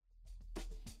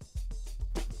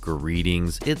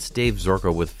Greetings, it's Dave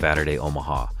Zorko with Saturday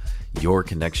Omaha, your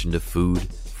connection to food,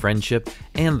 friendship,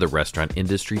 and the restaurant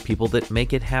industry people that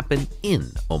make it happen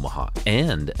in Omaha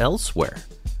and elsewhere.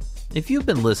 If you've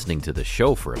been listening to the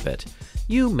show for a bit,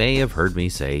 you may have heard me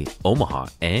say Omaha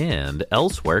and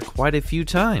elsewhere quite a few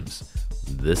times.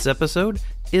 This episode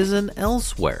is an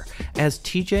elsewhere, as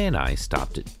TJ and I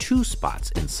stopped at two spots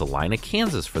in Salina,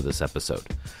 Kansas for this episode.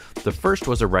 The first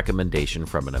was a recommendation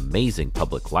from an amazing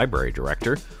public library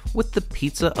director with the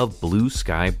pizza of Blue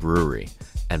Sky Brewery.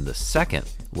 And the second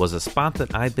was a spot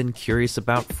that I've been curious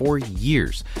about for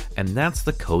years, and that's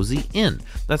the Cozy Inn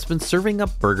that's been serving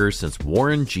up burgers since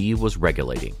Warren G was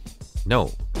regulating.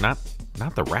 No, not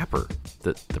the rapper,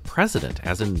 the president,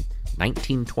 as in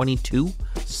 1922.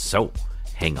 So,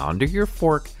 hang on to your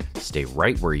fork, stay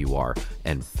right where you are,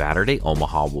 and Saturday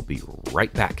Omaha will be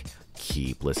right back.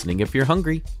 Keep listening if you're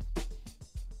hungry.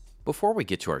 Before we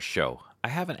get to our show, I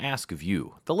have an ask of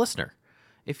you, the listener.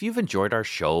 If you've enjoyed our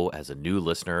show as a new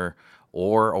listener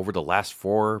or over the last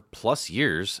 4+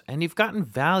 years and you've gotten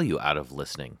value out of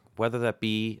listening, whether that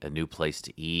be a new place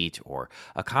to eat or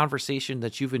a conversation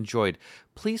that you've enjoyed,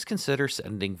 please consider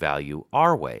sending value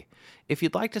our way. If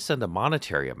you'd like to send a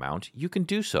monetary amount, you can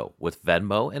do so with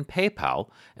Venmo and PayPal,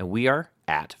 and we are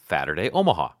at Saturday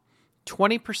Omaha.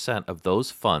 20% of those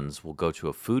funds will go to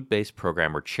a food-based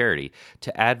program or charity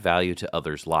to add value to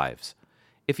others' lives.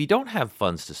 If you don't have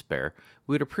funds to spare,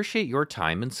 we would appreciate your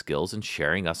time and skills in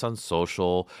sharing us on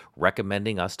social,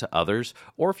 recommending us to others,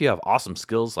 or if you have awesome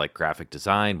skills like graphic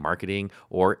design, marketing,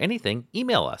 or anything,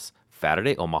 email us,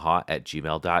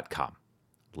 SaturdayOmaha@gmail.com.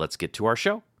 Let's get to our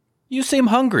show. You seem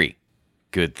hungry.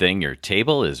 Good thing your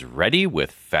table is ready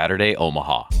with Saturday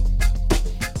Omaha.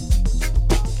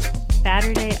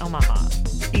 Saturday Omaha.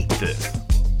 Eat this.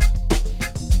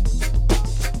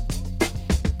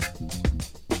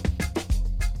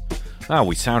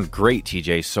 We sound great,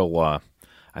 TJ, so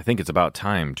I think it's about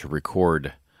time to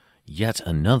record yet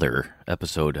another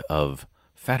episode of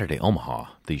Saturday Omaha,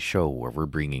 the show where we're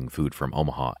bringing food from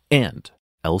Omaha and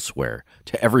elsewhere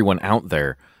to everyone out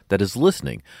there that is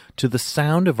listening to the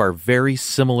sound of our very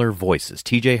similar voices.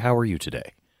 TJ, how are you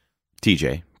today?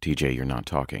 TJ, you're not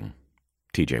talking.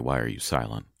 TJ, why are you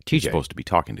silent? TJ. You're supposed to be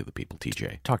talking to the people,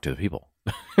 TJ. Talk to the people.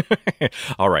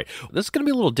 All right. This is going to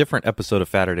be a little different episode of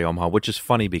Saturday Omaha, which is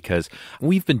funny because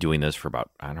we've been doing this for about,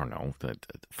 I don't know,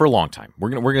 for a long time. We're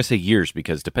going to say years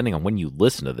because depending on when you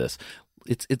listen to this,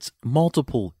 it's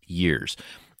multiple years.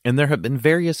 And there have been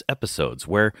various episodes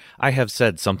where I have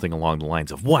said something along the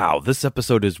lines of, wow, this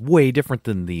episode is way different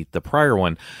than the prior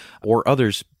one, or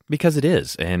others, because it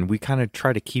is. And we kind of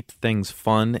try to keep things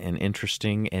fun and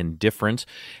interesting and different.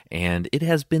 And it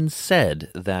has been said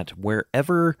that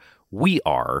wherever we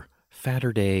are,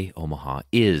 Saturday Omaha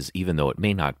is, even though it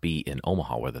may not be in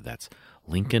Omaha, whether that's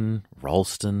Lincoln,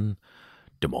 Ralston,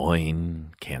 Des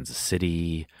Moines, Kansas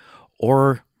City,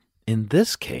 or in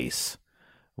this case,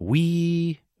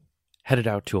 we headed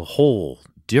out to a whole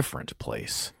different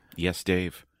place. Yes,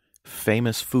 Dave.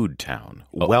 Famous food town.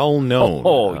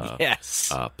 Well-known.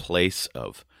 Yes. A place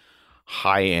of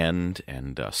high-end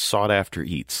and sought-after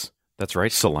eats. That's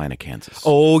right. Salina, Kansas.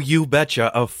 Oh, you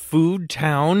betcha. A food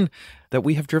town that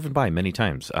we have driven by many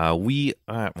times.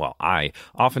 I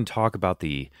often talk about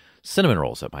the cinnamon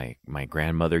rolls that my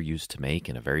grandmother used to make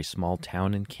in a very small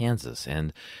town in Kansas,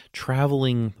 and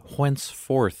traveling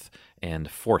henceforth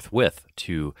and forthwith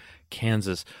to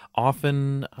Kansas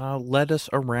often led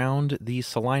us around the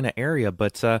Salina area,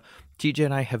 but TJ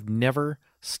and I have never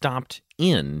stopped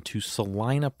in to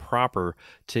Salina proper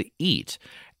to eat.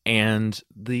 And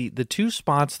the two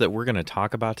spots that we're going to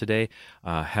talk about today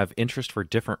have interest for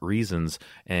different reasons,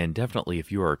 and definitely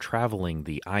if you are traveling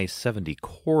the I-70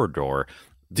 corridor,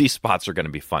 these spots are going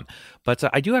to be fun. But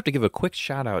I do have to give a quick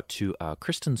shout out to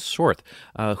Kristen Sorth,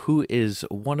 who is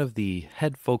one of the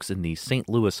head folks in the St.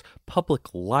 Louis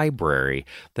Public Library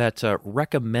that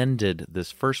recommended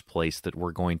this first place that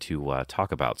we're going to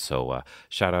talk about. So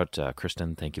shout out,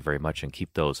 Kristen. Thank you very much. And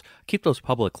keep those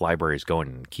public libraries going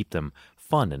and keep them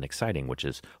fun and exciting, which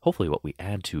is hopefully what we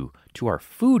add to our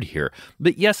food here.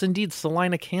 But yes, indeed,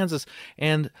 Salina, Kansas,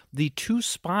 and the two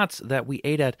spots that we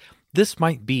ate at, this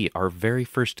might be our very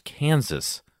first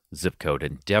Kansas zip code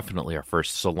and definitely our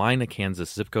first Salina,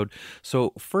 Kansas zip code.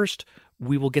 So first,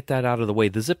 we will get that out of the way,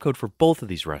 the zip code for both of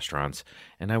these restaurants,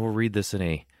 and I will read this in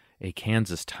a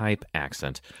Kansas type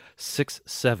accent,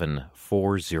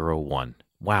 67401.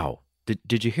 Wow,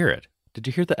 did you hear it? Did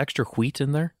you hear the extra wheat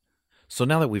in there? So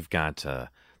now that we've got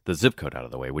the zip code out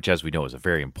of the way, which, as we know, is a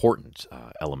very important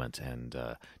element and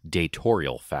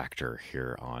datorial factor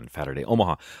here on Saturday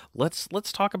Omaha.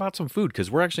 Let's talk about some food,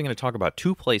 because we're actually going to talk about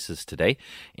two places today.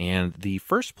 And the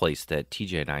first place that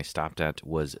TJ and I stopped at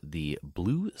was the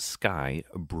Blue Sky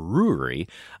Brewery,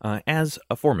 as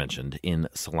aforementioned, in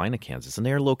Salina, Kansas. And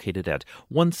they are located at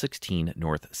 116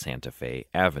 North Santa Fe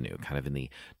Avenue, kind of in the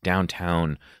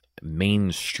downtown main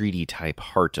streety type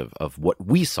heart of what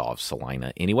we saw of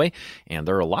Salina anyway. And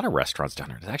there are a lot of restaurants down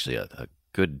there. There's actually a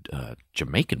good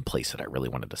Jamaican place that I really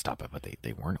wanted to stop at, but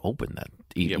they weren't open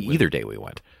either day we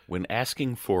went. When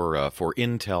asking for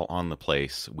intel on the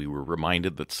place, we were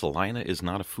reminded that Salina is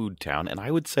not a food town, and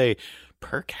I would say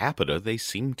per capita they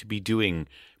seem to be doing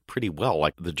pretty well.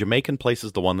 Like the Jamaican place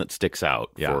is the one that sticks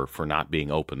out for not being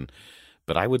open,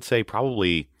 but I would say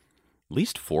probably at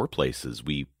least 4 places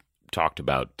we talked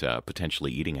about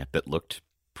potentially eating at that looked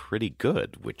pretty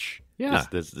good, which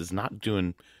is not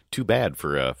doing too bad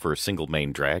for a single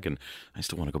main drag. And I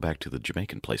still want to go back to the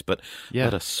Jamaican place, but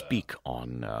let us speak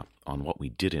on what we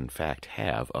did in fact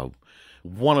have.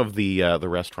 One of the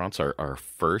restaurants, our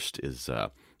first, is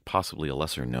possibly a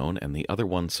lesser known, and the other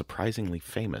one, surprisingly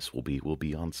famous, will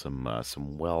be on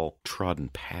some well trodden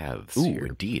paths. Ooh, here.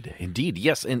 Indeed,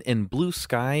 yes. And Blue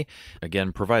Sky,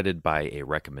 again, provided by a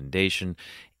recommendation.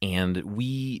 And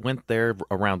we went there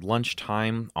around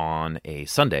lunchtime on a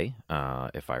Sunday,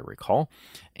 if I recall.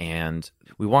 And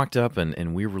we walked up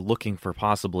and we were looking for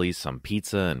possibly some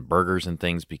pizza and burgers and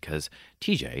things, because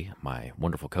TJ, my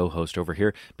wonderful co-host over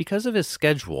here, because of his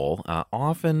schedule,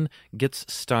 often gets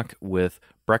stuck with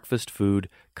breakfast food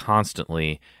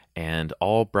constantly. And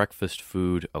all breakfast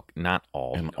food, not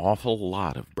all, an awful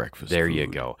lot of breakfast there food you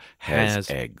go, has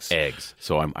eggs.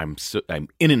 So I'm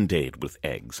inundated with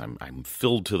eggs. I'm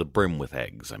filled to the brim with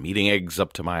eggs. I'm eating eggs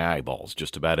up to my eyeballs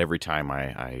just about every time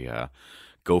I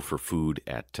go for food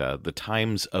at the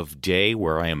times of day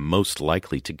where I am most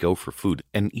likely to go for food.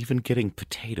 And even getting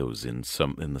potatoes in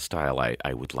the style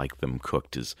I would like them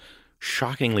cooked is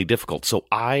shockingly difficult. So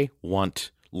I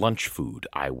want lunch food.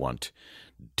 I want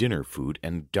dinner food,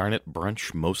 and darn it,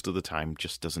 brunch most of the time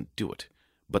just doesn't do it.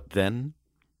 But then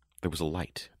there was a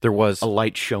light. There was a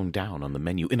light shone down on the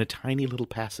menu in a tiny little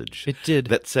passage. It did.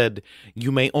 That said,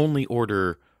 you may only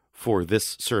order for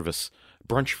this service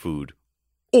brunch food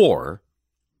or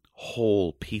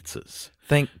whole pizzas.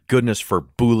 Thank goodness for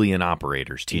Boolean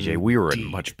operators, TJ. We were in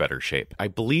much better shape. I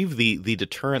believe the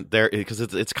deterrent there, because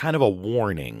it's kind of a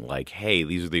warning, like, hey,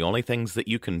 these are the only things that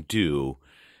you can do.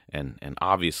 And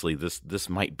obviously this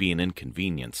might be an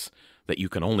inconvenience that you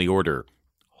can only order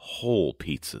whole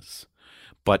pizzas.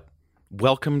 But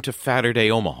welcome to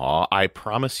Saturday Omaha. I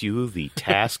promise you the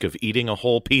task of eating a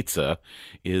whole pizza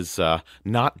is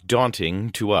not daunting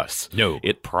to us. No.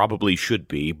 It probably should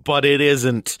be, but it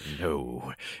isn't.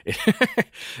 No.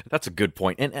 That's a good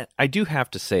point. And I do have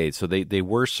to say, so they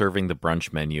were serving the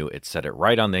brunch menu. It said it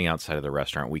right on the outside of the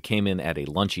restaurant. We came in at a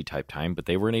lunchy type time, but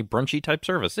they were in a brunchy type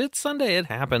service. It's Sunday. It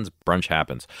happens. Brunch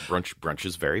happens. Brunch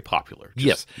is very popular.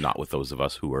 Yes. Not with those of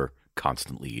us who are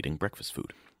constantly eating breakfast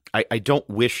food. I don't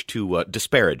wish to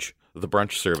disparage the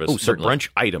brunch service. Oh, certainly. The brunch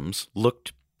items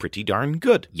looked pretty darn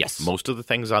good. Yes. Most of the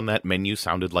things on that menu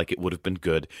sounded like it would have been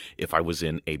good if I was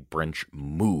in a brunch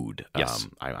mood. Yes.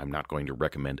 I'm not going to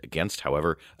recommend against.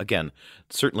 However, again,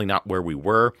 certainly not where we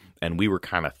were, and we were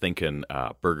kind of thinking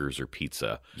burgers or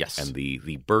pizza. Yes. And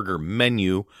the burger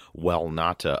menu, while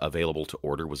not available to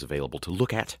order, was available to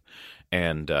look at,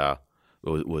 and it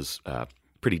was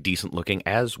pretty decent looking,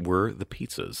 as were the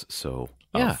pizzas. So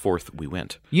forth we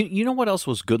went. You know what else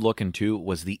was good looking too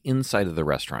was the inside of the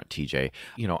restaurant, TJ.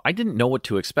 You know, I didn't know what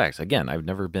to expect. Again, I've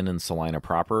never been in Salina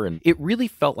proper, and it really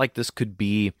felt like this could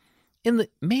be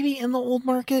maybe in the old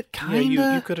market, kind of.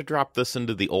 Yeah, you could have dropped this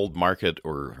into the old market,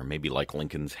 or maybe like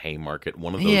Lincoln's Haymarket,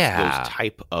 one of those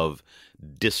type of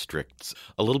districts.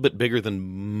 A little bit bigger than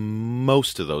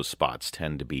most of those spots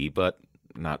tend to be, but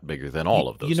not bigger than all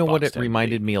of those. You know what spots it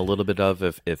reminded me a little bit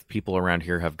of, if people around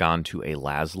here have gone to a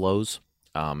Laszlo's.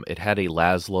 It had a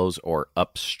Laszlo's or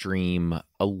Upstream,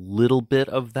 a little bit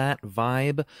of that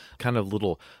vibe, kind of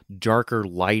little darker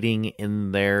lighting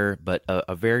in there, but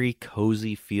a very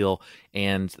cozy feel.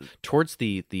 And towards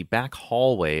the back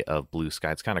hallway of Blue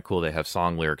Sky, it's kind of cool. They have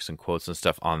song lyrics and quotes and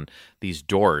stuff on these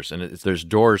doors, and there's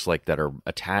doors like that are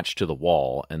attached to the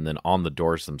wall, and then on the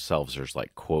doors themselves, there's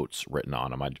like quotes written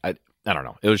on them. I don't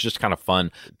know. It was just kind of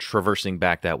fun traversing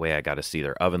back that way. I got to see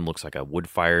their oven looks like a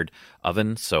wood-fired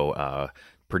oven, so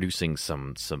producing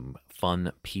some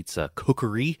fun pizza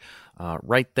cookery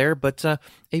right there. But a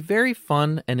very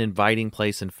fun and inviting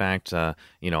place. In fact,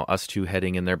 us two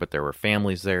heading in there, but there were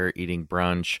families there eating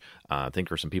brunch. I think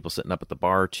there were some people sitting up at the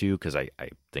bar too, because I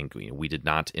think we did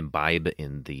not imbibe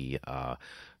in the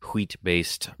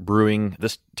wheat-based brewing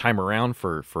this time around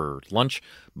for lunch,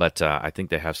 but I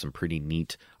think they have some pretty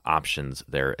neat options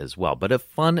there as well. But a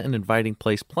fun and inviting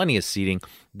place, plenty of seating.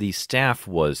 The staff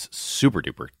was super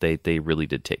duper. They really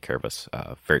did take care of us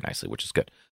very nicely, which is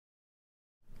good.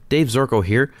 Dave Zorko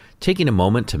here, taking a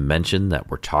moment to mention that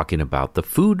we're talking about the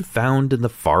food found in the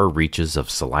far reaches of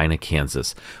Salina,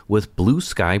 Kansas, with Blue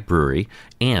Sky Brewery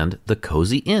and the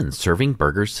Cozy Inn, serving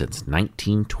burgers since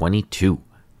 1922.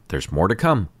 There's more to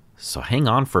come, so hang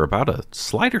on for about a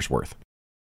slider's worth.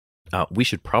 We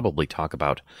should probably talk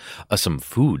about some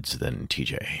foods then,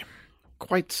 TJ.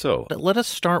 Quite so. Let us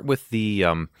start with the,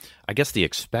 the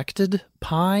expected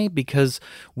pie, because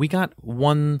we got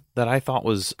one that I thought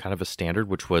was kind of a standard,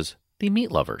 which was the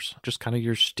meat lovers. Just kind of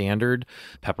your standard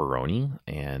pepperoni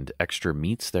and extra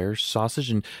meats there, sausage.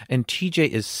 And TJ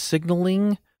is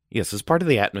signaling. Yes, as part of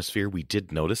the atmosphere, we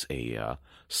did notice a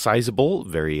sizable,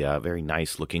 very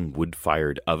nice looking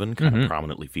wood-fired oven kind of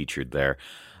prominently featured there.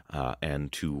 And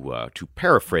to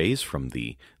paraphrase from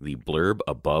the blurb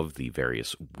above the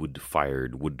various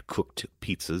wood-fired, wood-cooked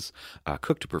pizzas,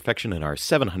 cooked to perfection in our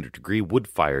 700-degree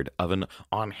wood-fired oven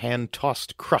on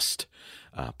hand-tossed crust.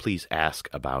 Please ask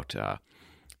about,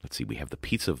 we have the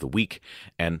pizza of the week,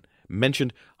 and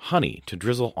mentioned honey to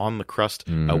drizzle on the crust.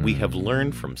 We have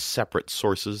learned from separate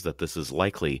sources that this is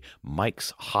likely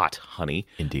Mike's Hot Honey.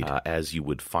 Indeed. As you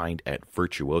would find at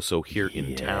Virtuoso here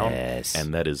in town.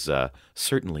 And that is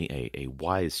certainly a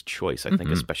wise choice, I think,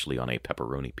 especially on a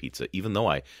pepperoni pizza. Even though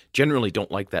I generally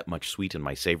don't like that much sweet in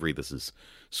my savory, this is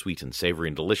sweet and savory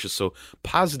and delicious. So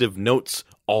positive notes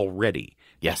already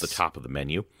at the top of the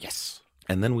menu. Yes.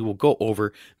 And then we will go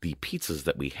over the pizzas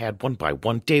that we had one by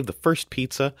one. Dave, the first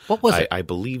pizza. What was it? I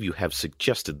believe you have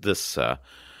suggested this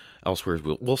elsewhere.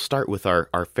 We'll start with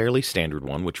our fairly standard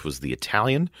one, which was the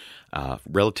Italian,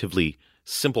 relatively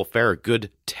simple fare,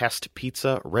 good test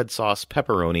pizza, red sauce,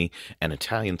 pepperoni, and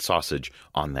Italian sausage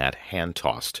on that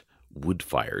hand-tossed,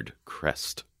 wood-fired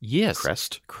crest. Yes.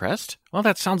 Crest? Well,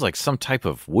 that sounds like some type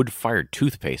of wood-fired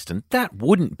toothpaste, and that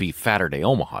wouldn't be Saturday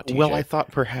Omaha, TJ. Well, I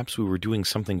thought perhaps we were doing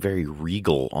something very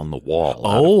regal on the wall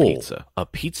out of pizza. A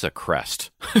pizza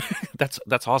crest.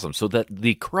 That's awesome. So that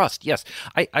the crust, yes.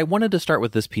 I wanted to start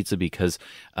with this pizza because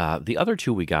the other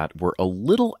two we got were a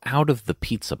little out of the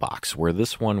pizza box, where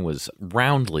this one was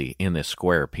roundly in a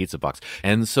square pizza box.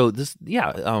 And so this,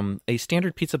 a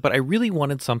standard pizza, but I really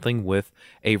wanted something with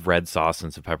a red sauce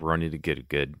and some pepperoni to get a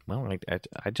good,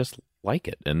 I just like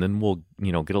it. And then we'll,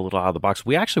 get a little out of the box.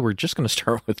 We actually were just going to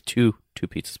start with two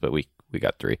pizzas, but we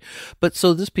got three. But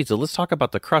so this pizza, let's talk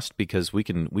about the crust, because we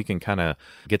can kind of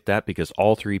get that, because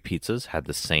all three pizzas had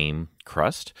the same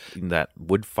crust, that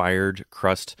wood-fired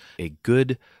crust, a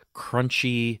good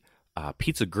crunchy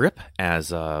pizza grip,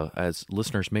 as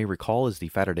listeners may recall, is the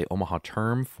Saturday Omaha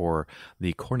term for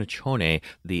the cornicione,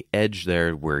 the edge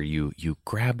there where you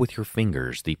grab with your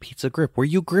fingers, the pizza grip, where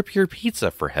you grip your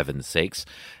pizza, for heaven's sakes.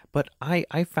 But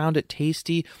I found it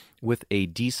tasty, with a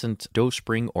decent dough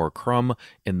spring or crumb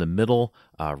in the middle,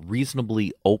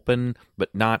 reasonably open,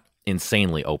 but not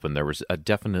insanely open. There was a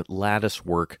definite lattice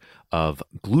work of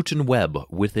gluten web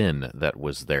within that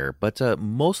was there, but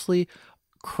mostly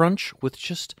crunch with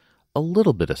just a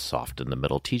little bit of soft in the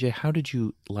middle. TJ, how did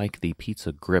you like the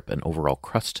pizza grip and overall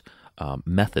crust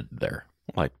method there?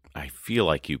 Well, I feel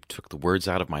like you took the words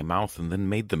out of my mouth and then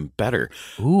made them better.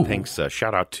 Ooh. Thanks.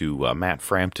 Shout out to Matt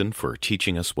Frampton for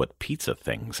teaching us what pizza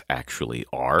things actually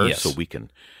are, so we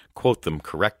can quote them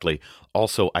correctly.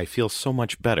 Also, I feel so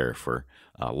much better for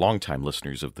longtime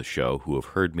listeners of the show who have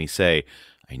heard me say,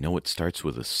 I know it starts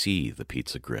with a C, the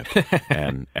pizza grip,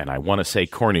 and I want to say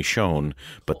cornicione,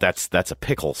 but that's a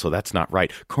pickle, so that's not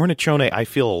right. Cornicione, I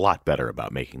feel a lot better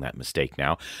about making that mistake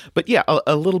now. But yeah,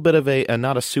 a little bit of a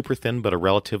not a super thin, but a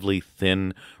relatively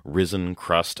thin risen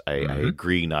crust. I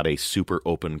agree, not a super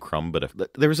open crumb, but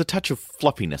there was a touch of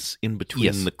fluffiness in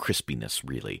between the crispiness,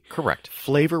 really. Correct.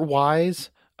 Flavor-wise,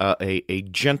 a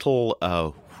gentle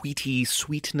wheaty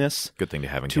sweetness. Good thing to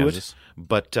have in to Kansas. it,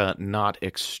 but not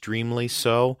extremely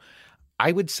so.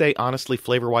 I would say, honestly,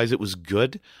 flavor-wise, it was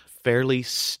good, fairly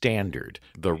standard.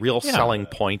 The real selling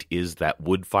point is that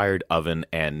wood-fired oven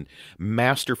and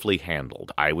masterfully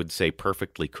handled. I would say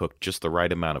perfectly cooked, just the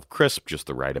right amount of crisp, just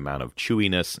the right amount of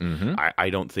chewiness. I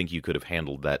don't think you could have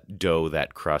handled that dough,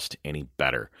 that crust any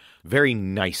better. Very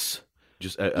nice.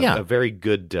 Just a very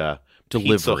good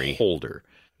delivery pizza holder.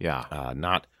 Yeah.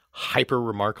 Not hyper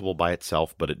remarkable by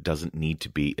itself, but it doesn't need to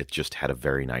be. It just had a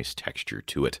very nice texture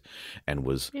to it and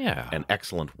was an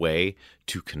excellent way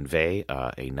to convey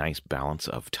a nice balance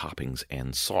of toppings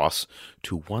and sauce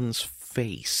to one's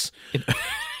face.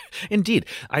 Indeed.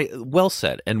 Well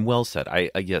said.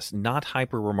 Yes, not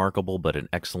hyper remarkable, but an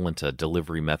excellent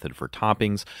delivery method for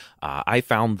toppings. I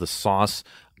found the sauce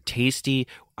tasty.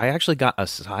 I actually got a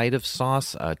side of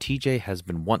sauce. TJ has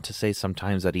been wont to say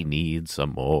sometimes that he needs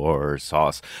some more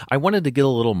sauce. I wanted to get a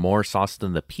little more sauce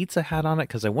than the pizza had on it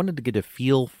because I wanted to get a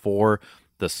feel for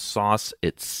the sauce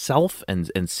itself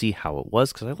and see how it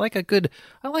was, because I like a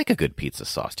good pizza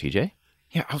sauce, TJ.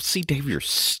 Yeah, see, Dave, you're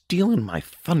stealing my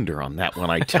thunder on that one,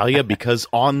 I tell you, because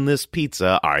on this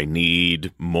pizza, I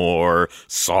need more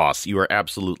sauce. You are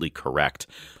absolutely correct.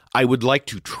 I would like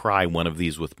to try one of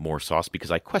these with more sauce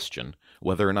because I question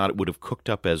whether or not it would have cooked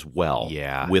up as well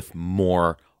with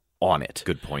more on it.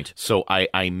 Good point. So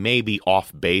I may be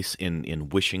off base in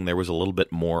wishing there was a little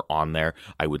bit more on there.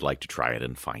 I would like to try it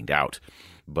and find out.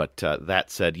 But that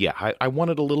said, yeah, I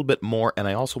wanted a little bit more, and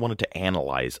I also wanted to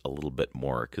analyze a little bit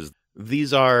more, because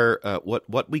these are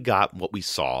what we got, what we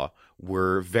saw,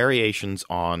 were variations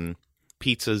on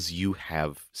pizzas you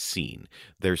have seen.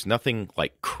 There's nothing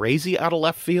like crazy out of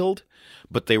left field,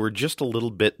 but they were just a little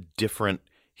bit different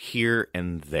here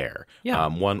and there. Yeah.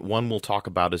 One we'll talk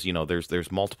about is,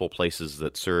 there's multiple places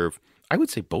that serve, I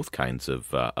would say, both kinds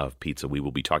of pizza. We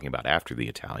will be talking about after the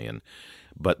Italian,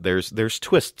 but there's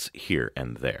twists here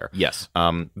and there. Yes.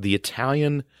 The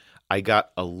Italian, I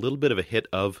got a little bit of a hit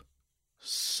of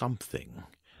something.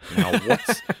 Now,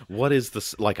 what is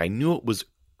this? Like, I knew it was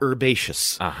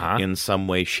herbaceous in some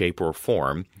way, shape, or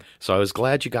form. So I was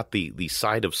glad you got the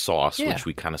side of sauce, which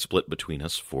we kind of split between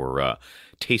us for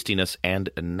tastiness and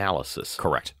analysis.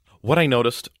 Correct. What I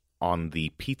noticed on the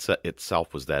pizza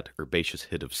itself was that herbaceous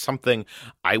hit of something.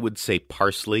 I would say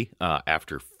parsley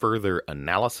after further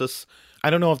analysis.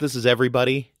 I don't know if this is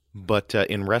everybody, but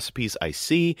in recipes I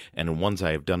see and in ones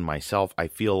I have done myself, I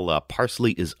feel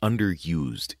parsley is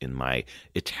underused in my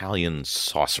Italian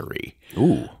saucery.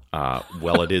 Ooh.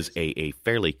 Well, it is a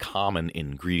fairly common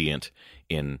ingredient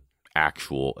in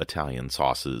actual Italian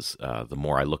sauces the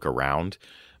more I look around.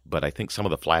 But I think some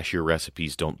of the flashier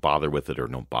recipes don't bother with it or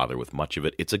don't bother with much of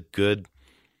it. It's a good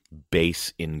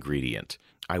base ingredient.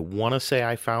 I want to say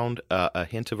I found a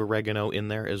hint of oregano in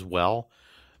there as well,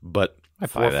 but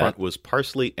forefront was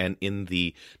parsley, and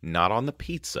not on the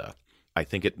pizza. I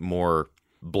think it more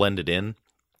blended in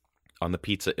on the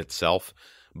pizza itself,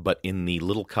 but in the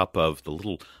little cup of the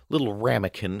little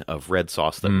ramekin of red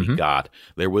sauce that we got,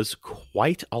 there was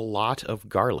quite a lot of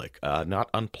garlic, not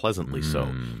unpleasantly so.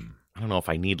 I don't know if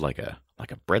I need like a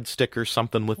breadstick or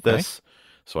something with this,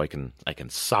 so I can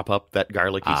sop up that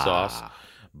garlicky sauce.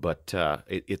 But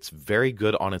it's very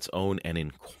good on its own and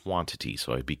in quantity.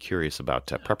 So I'd be curious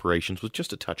about preparations with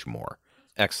just a touch more.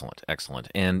 Excellent.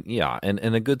 And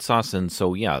and a good sauce. And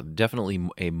so, definitely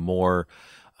a more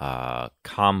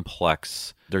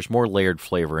complex, there's more layered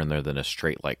flavor in there than a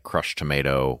straight like crushed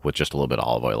tomato with just a little bit of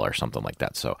olive oil or something like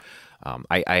that. So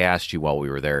I asked you while we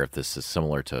were there if this is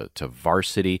similar to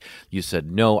Varsity. You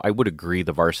said no. I would agree.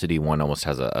 The Varsity one almost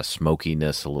has a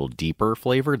smokiness, a little deeper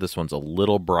flavor. This one's a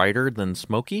little brighter than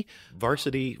smoky.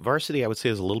 Varsity, I would say,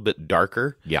 is a little bit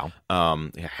darker. Yeah.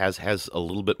 It has a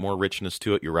little bit more richness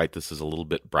to it. You're right. This is a little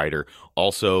bit brighter.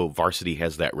 Also, Varsity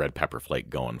has that red pepper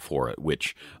flake going for it,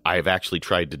 which I've actually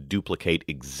tried to duplicate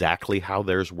exactly how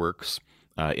theirs works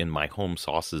in my home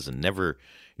sauces and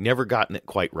never gotten it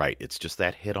quite right. It's just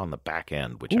that hit on the back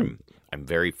end, which I'm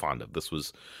very fond of. This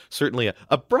was certainly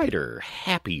a brighter,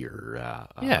 happier,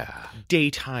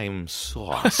 daytime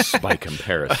sauce by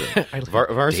comparison.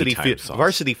 Varsity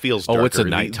feels darker. Oh, it's a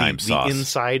nighttime sauce. The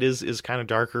inside is kind of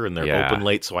darker, and they're open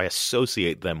late, so I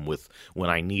associate them with when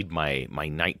I need my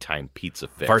nighttime pizza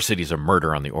fix. Varsity's a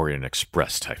Murder on the Orient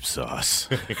Express type sauce.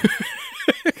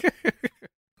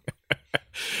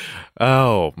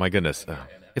 Oh my goodness.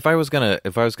 If I was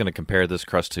gonna compare this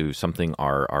crust to something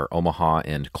our Omaha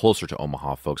and closer to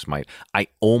Omaha folks might, I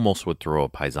almost would throw a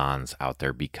Paisans out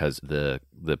there because the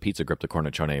pizza grip, the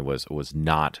cornicione, was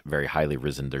not very highly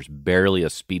risen. There's barely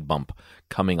a speed bump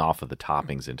coming off of the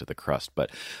toppings into the crust. But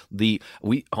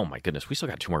oh my goodness, we still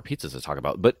got two more pizzas to talk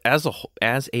about. But as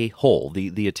a whole,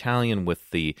 the Italian with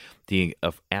the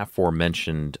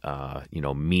aforementioned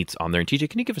meats on there. And TJ,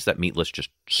 can you give us that meat list just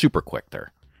super quick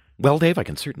there? Well, Dave, I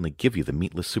can certainly give you the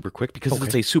meat list super quick because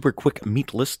it's a super quick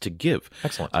meat list to give.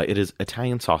 Excellent. It is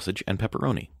Italian sausage and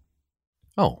pepperoni.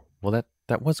 Oh, well,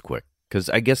 that was quick. Because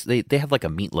I guess they have like a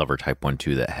meat lover type one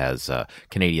too that has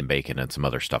Canadian bacon and some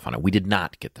other stuff on it. We did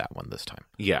not get that one this time.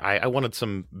 Yeah, I wanted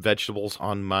some vegetables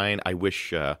on mine. I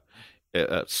wish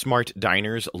smart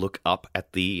diners look up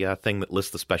at the thing that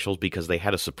lists the specials, because they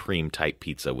had a supreme type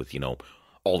pizza with,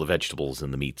 all the vegetables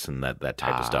and the meats and that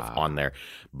type of stuff on there.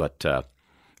 But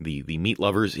the Meat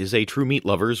Lovers is a true meat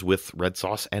lovers with red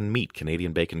sauce and meat,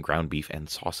 Canadian bacon, ground beef, and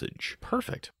sausage.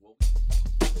 Perfect.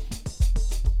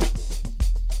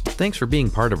 Thanks for being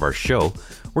part of our show.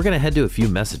 We're going to head to a few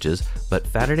messages, but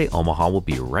Saturday Omaha will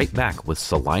be right back with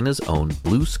Salina's own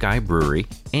Blue Sky Brewery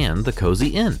and the Cozy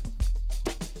Inn.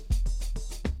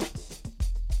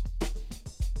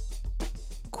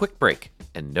 Quick break,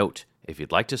 and note, if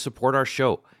you'd like to support our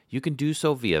show, you can do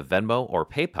so via Venmo or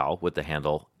PayPal with the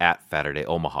handle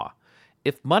 @SaturdayOmaha.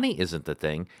 If money isn't the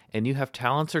thing, and you have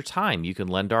talents or time you can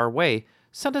lend our way,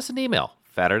 send us an email,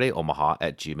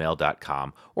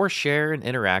 SaturdayOmaha@gmail.com, or share and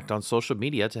interact on social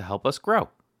media to help us grow.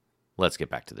 Let's get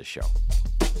back to the show.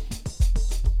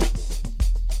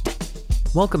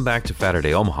 Welcome back to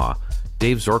Saturday Omaha.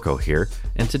 Dave Zorko here,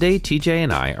 and today TJ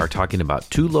and I are talking about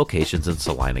two locations in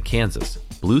Salina, Kansas,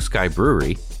 Blue Sky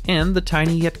Brewery and the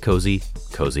tiny yet cozy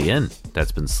Cozy Inn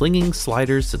that's been slinging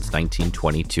sliders since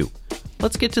 1922.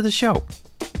 Let's get to the show.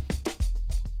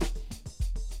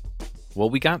 Well,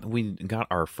 we got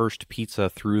our first pizza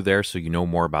through there, so you know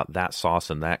more about that sauce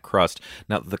and that crust.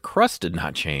 Now, the crust did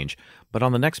not change, but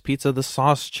on the next pizza, the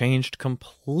sauce changed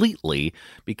completely,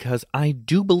 because I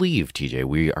do believe, TJ,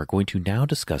 we are going to now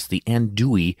discuss the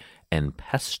andouille and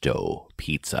pesto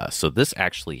pizza. So this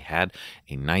actually had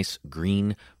a nice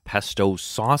green pesto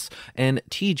sauce. And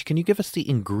TJ, can you give us the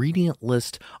ingredient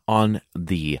list on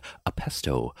the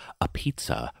pesto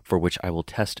pizza, for which I will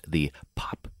test the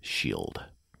Pop Shield?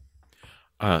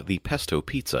 The pesto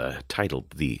pizza,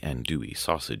 titled the andouille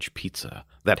sausage pizza,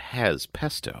 that has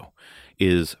pesto,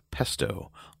 is pesto,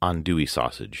 andouille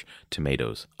sausage,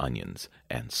 tomatoes, onions,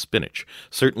 and spinach.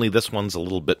 Certainly this one's a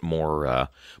little bit more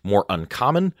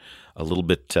uncommon, a little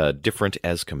bit different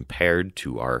as compared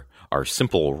to our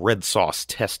simple red sauce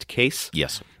test case.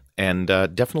 Yes. And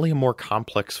definitely a more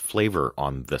complex flavor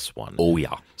on this one. Oh,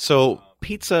 yeah. So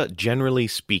pizza, generally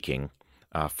speaking,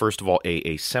 first of all,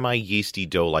 a semi-yeasty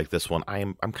dough like this one.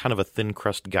 I'm kind of a thin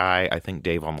crust guy. I think,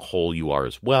 Dave, on the whole, you are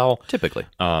as well. Typically.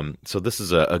 So this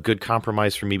is a good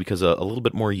compromise for me, because a little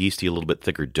bit more yeasty, a little bit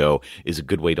thicker dough is a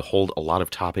good way to hold a lot of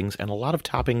toppings, and a lot of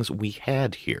toppings we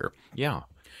had here. Yeah.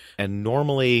 And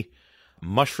normally,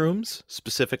 mushrooms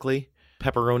specifically,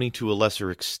 pepperoni to a lesser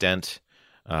extent,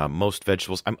 most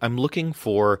vegetables. I'm looking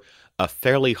for a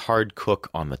fairly hard cook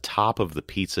on the top of the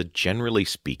pizza, generally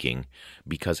speaking,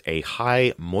 because a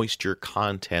high moisture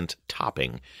content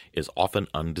topping is often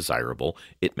undesirable.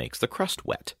 It makes the crust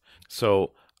wet.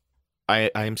 So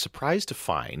I am surprised to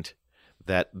find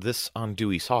that this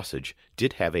andouille sausage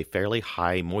did have a fairly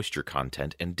high moisture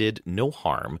content and did no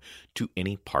harm to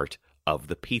any part of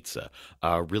the pizza.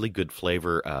 Really good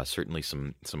flavor, certainly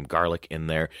some garlic in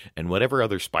there, and whatever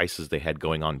other spices they had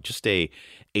going on. Just a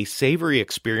savory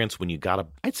experience when you got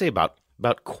I'd say about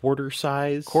quarter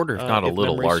size. Quarter, if not a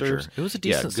little larger. Serves. It was a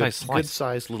decent sized slice. Good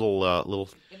size little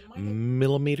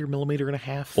millimeter and a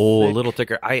half. Oh, thick. a little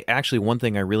thicker. One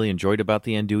thing I really enjoyed about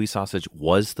the andouille sausage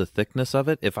was the thickness of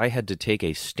it. If I had to take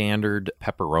a standard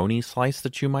pepperoni slice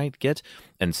that you might get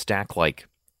and stack like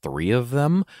 3 of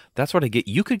them, that's what I get.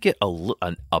 You could get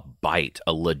a bite,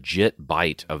 a legit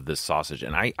bite of this sausage,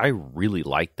 and I really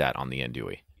like that on the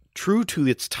andouille. True to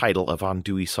its title of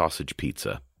andouille sausage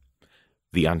pizza,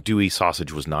 the andouille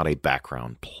sausage was not a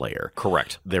background player.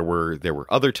 Correct. There were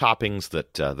other toppings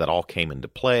that all came into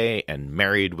play and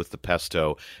married with the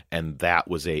pesto, and that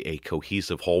was a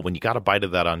cohesive whole. When you got a bite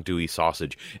of that andouille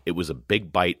sausage, it was a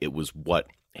big bite. It was what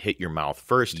hit your mouth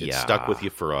first. It stuck with you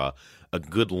for a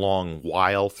good long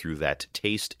while through that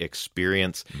taste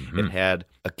experience. Mm-hmm. It had,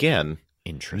 again,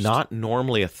 not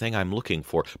normally a thing I'm looking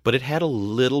for, but it had a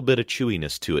little bit of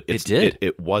chewiness to it. It did.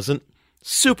 It wasn't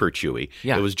super chewy.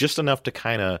 Yeah. It was just enough to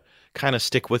kind of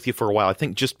stick with you for a while. I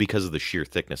think just because of the sheer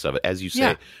thickness of it. As you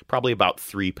say, probably about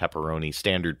 3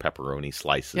 standard pepperoni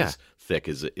slices thick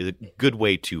is a good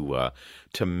way to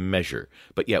measure.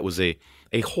 But yeah, it was a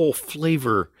whole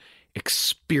flavor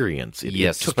experience. It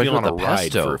took you on a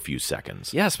ride for a few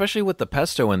seconds. Yeah, especially with the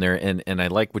pesto in there, and I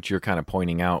like what you're kind of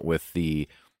pointing out with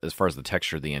as far as the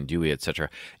texture, the andouille, etc.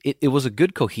 It was a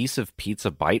good cohesive pizza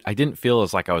bite. I didn't feel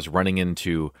as like I was running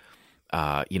into,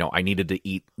 I needed to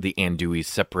eat the andouille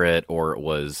separate, or it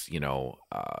was,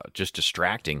 just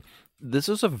distracting. This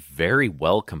is a very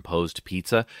well composed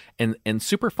pizza and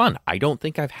super fun. I don't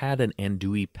think I've had an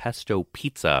andouille pesto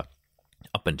pizza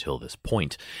up until this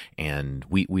point, and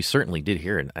we certainly did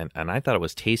here, and I thought it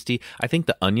was tasty. I think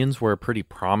the onions were a pretty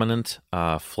prominent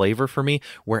flavor for me,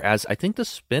 whereas I think the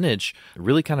spinach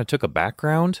really kind of took a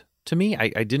background to me.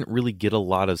 I didn't really get a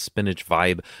lot of spinach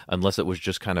vibe unless it was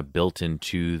just kind of built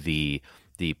into the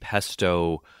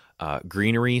pesto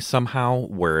greenery somehow,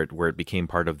 where it became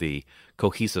part of the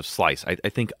cohesive slice. I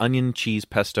think onion, cheese,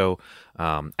 pesto.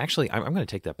 Actually, I'm going to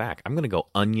take that back. I'm going to go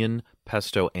onion,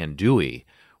 pesto, andouille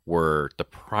were the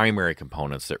primary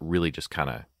components that really just kind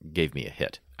of gave me a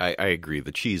hit. I agree.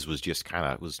 The cheese was just kind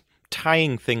of was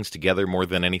tying things together more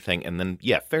than anything, and then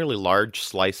fairly large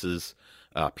slices,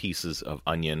 pieces of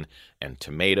onion and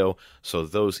tomato. So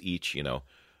those each,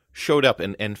 showed up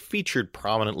and featured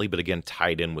prominently, but again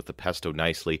tied in with the pesto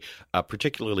nicely.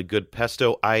 Particularly good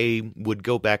pesto. I would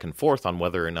go back and forth on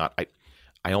whether or not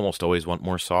I almost always want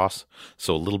more sauce,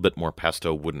 so a little bit more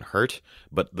pesto wouldn't hurt,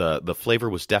 but the flavor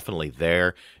was definitely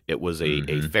there. It was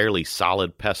a fairly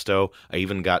solid pesto. I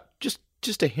even got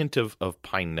just a hint of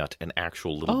pine nut, an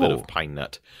actual little bit of pine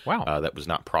nut. Wow. That was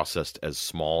not processed as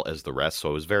small as the rest, so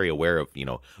I was very aware of,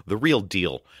 the real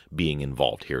deal being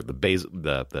involved here.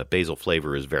 The basil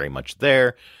flavor is very much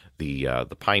there.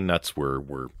 The pine nuts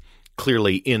were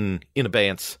clearly in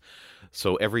abeyance,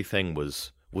 so everything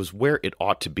was where it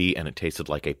ought to be, and it tasted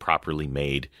like a properly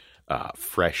made,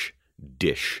 fresh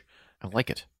dish. I like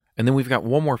it. And then we've got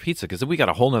one more pizza, because we got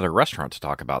a whole nother restaurant to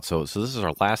talk about. So this is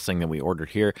our last thing that we ordered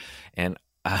here, and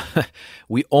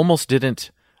we almost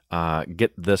didn't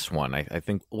get this one. I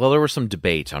think, well, there was some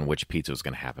debate on which pizza was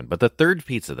going to happen, but the third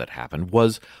pizza that happened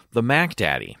was the Mac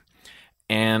Daddy.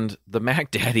 And the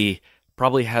Mac Daddy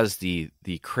probably has the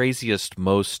craziest,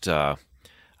 most...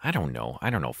 I don't know.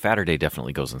 Fatter Day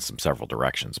definitely goes in several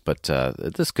directions, but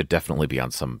this could definitely be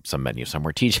on some menu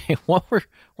somewhere. TJ, what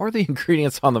were the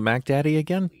ingredients on the Mac Daddy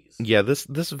again? Yeah, this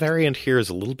variant here is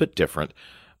a little bit different.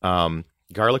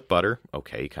 Garlic butter,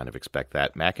 okay, you kind of expect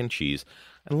that. Mac and cheese,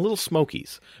 and little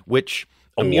Smokies, which,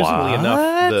 amusingly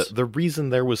enough, the reason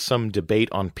there was some debate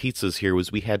on pizzas here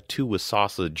was we had two with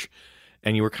sausage,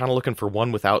 and you were kind of looking for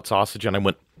one without sausage, and I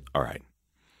went, all right,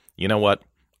 you know what?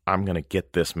 I'm going to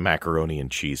get this macaroni and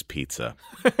cheese pizza.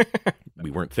 We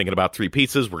weren't thinking about three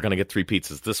pizzas. We're going to get three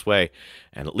pizzas this way,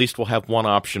 and at least we'll have one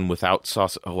option without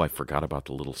sauce. Oh, I forgot about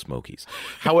the little Smokies.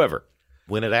 However,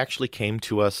 when it actually came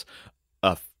to us,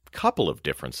 a couple of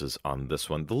differences on this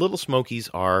one. The little Smokies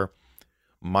are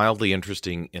mildly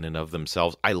interesting in and of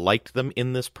themselves. I liked them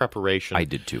in this preparation. I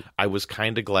did too. I was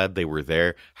kind of glad they were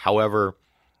there. However,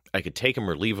 I could take them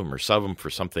or leave them or sub them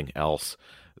for something else.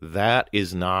 That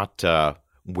is not...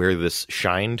 where this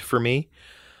shined for me.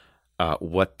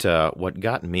 What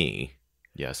got me,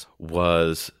 yes,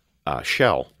 was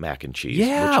shell mac and cheese.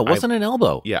 Yeah, it wasn't an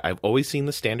elbow. Yeah, I've always seen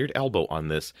the standard elbow on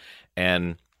this,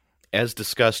 and as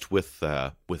discussed with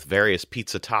various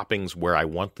pizza toppings, where I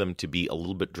want them to be a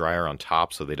little bit drier on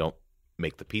top so they don't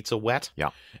make the pizza wet.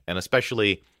 Yeah, and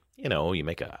especially, you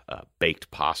make a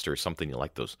baked pasta or something, you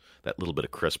like that little bit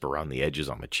of crisp around the edges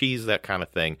on the cheese, that kind of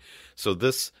thing. So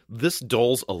this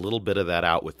doles a little bit of that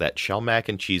out with that shell mac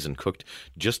and cheese and cooked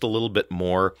just a little bit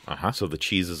more. So the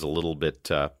cheese is a little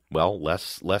bit,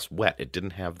 less wet. It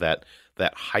didn't have that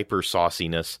hyper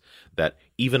sauciness that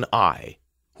even I,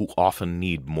 who often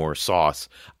need more sauce,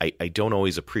 I don't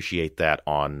always appreciate that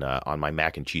on my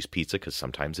mac and cheese pizza, because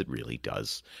sometimes it really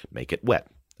does make it wet.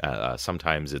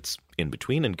 Sometimes it's in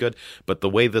between and good, but the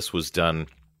way this was done,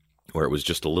 where it was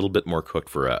just a little bit more cooked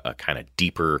for a kind of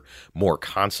deeper, more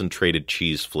concentrated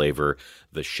cheese flavor,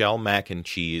 the shell mac and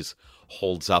cheese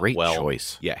holds up well. Great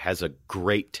choice. Yeah, it has a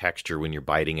great texture when you're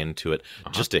biting into it.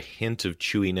 Just a hint of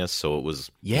chewiness, so it was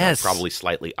probably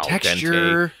slightly al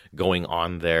dente going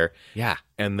on there. Yeah.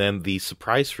 And then the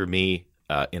surprise for me,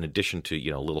 in addition to,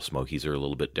 little Smokies are a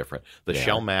little bit different. The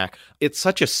shell mac, it's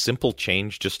such a simple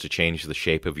change just to change the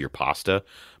shape of your pasta,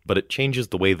 but it changes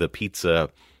the way the pizza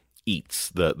eats.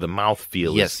 The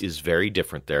mouthfeel is very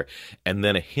different there. And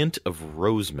then a hint of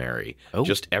rosemary,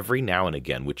 just every now and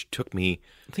again, which took me,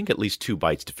 I think, at least 2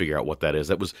 bites to figure out what that is.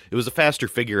 It was a faster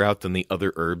figure out than the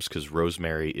other herbs, because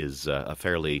rosemary is a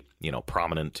fairly,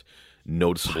 prominent,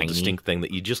 noticeable, distinct thing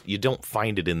that you don't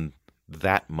find it in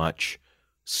that much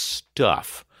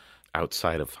stuff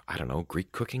outside of, I don't know,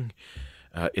 Greek cooking.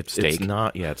 It's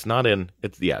not in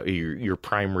your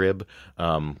prime rib,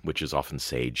 which is often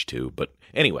sage too. But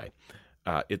anyway,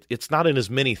 it's not in as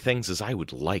many things as I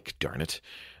would like. Darn it.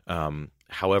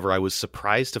 However, I was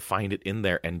surprised to find it in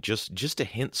there, and just a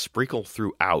hint sprinkle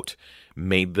throughout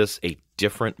made this a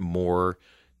different, more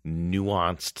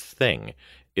nuanced thing.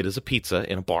 It is a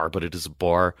pizza in a bar, but it is a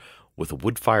bar with a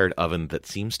wood-fired oven that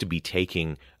seems to be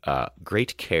taking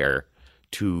great care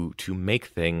to make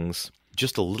things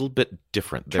just a little bit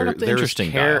different. Turn up the There's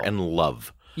interesting care dial. and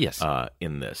love Yes.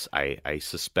 in this. I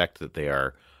suspect that they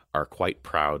are quite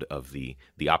proud of the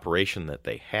operation that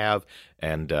they have,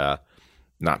 and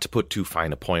not to put too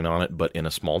fine a point on it, but in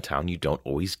a small town you don't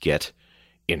always get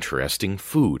interesting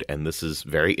food, and this is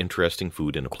very interesting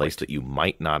food in a place that you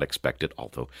might not expect it,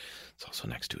 although it's also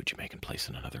next to a Jamaican place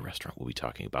and another restaurant we'll be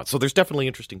talking about. So there's definitely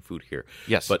interesting food here.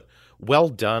 Yes. But well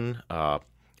done,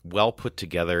 well put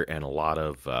together, and a lot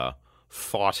of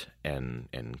thought and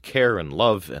care and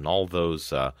love and all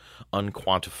those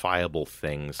unquantifiable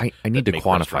things. I need that to make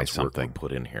quantify restaurants work something. were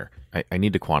put in here. I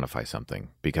need to quantify something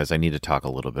because I need to talk a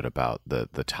little bit about the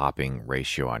topping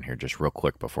ratio on here just real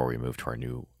quick before we move to our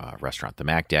new restaurant. The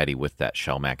Mac Daddy with that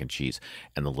shell mac and cheese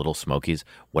and the Little Smokies.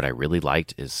 What I really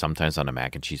liked is sometimes on a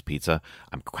mac and cheese pizza,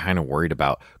 I'm kind of worried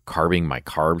about carbing my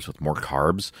carbs with more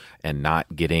carbs and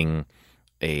not getting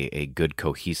a good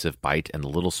cohesive bite, and the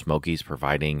Little Smokies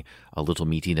providing a little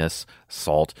meatiness,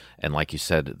 salt, and like you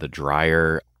said, the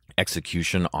drier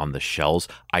execution on the shells.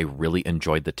 I really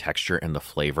enjoyed the texture and the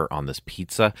flavor on this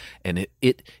pizza, and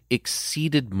it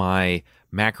exceeded my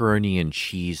macaroni and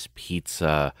cheese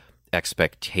pizza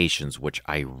expectations, which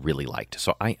I really liked.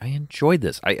 So I enjoyed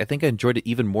this. I think I enjoyed it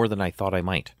even more than I thought I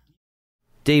might.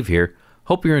 Dave here.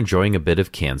 Hope you're enjoying a bit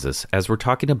of Kansas as we're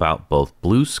talking about both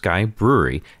Blue Sky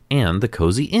Brewery and the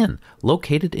Cozy Inn,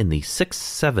 located in the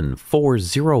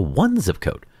 67401 zip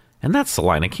code. And that's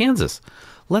Salina, Kansas.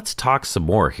 Let's talk some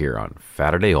more here on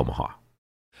Saturday Omaha.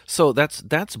 So that's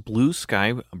Blue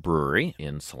Sky Brewery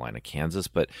in Salina, Kansas,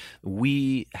 but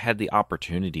we had the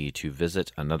opportunity to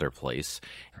visit another place.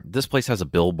 This place has a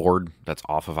billboard that's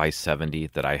off of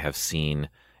I-70 that I have seen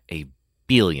a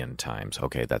billion times.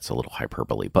 Okay, that's a little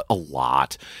hyperbole, but a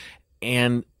lot.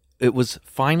 And it was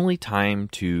finally time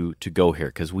to go here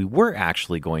because we were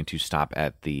actually going to stop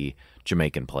at the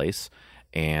Jamaican place,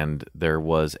 and there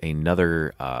was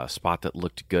another spot that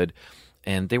looked good,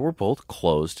 and they were both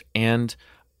closed. And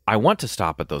I want to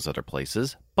stop at those other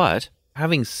places, but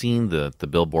having seen the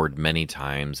billboard many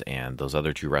times and those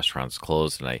other two restaurants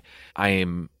closed, and I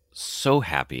am so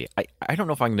happy. I don't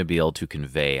know if I'm going to be able to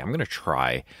convey. I'm going to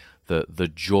try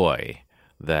the joy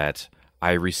that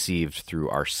I received through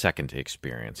our second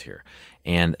experience here.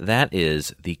 And that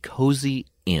is the Cozy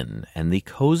Inn. And the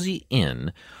Cozy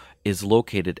Inn is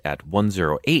located at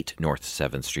 108 North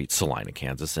 7th Street, Salina,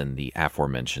 Kansas, in the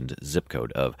aforementioned zip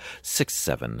code of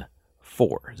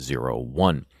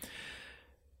 67401.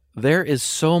 There is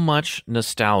so much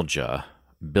nostalgia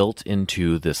built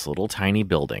into this little tiny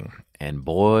building, and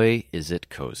boy, is it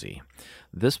cozy.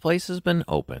 This place has been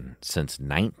open since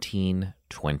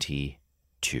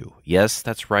 1922. Yes,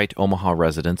 that's right, Omaha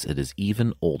residents. It is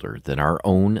even older than our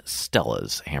own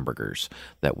Stella's hamburgers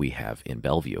that we have in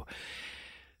Bellevue.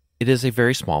 It is a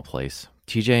very small place.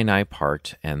 TJ and I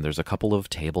parked, and there's a couple of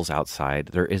tables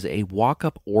outside. There is a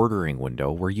walk-up ordering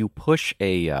window where you push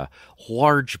a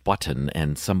large button,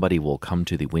 and somebody will come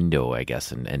to the window, I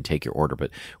guess, and take your order.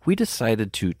 But we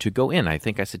decided to go in. I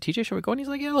think I said, TJ, should we go in? He's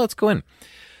like, yeah, let's go in.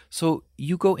 So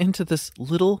you go into this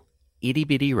little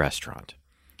itty-bitty restaurant,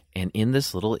 and in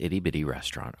this little itty-bitty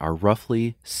restaurant are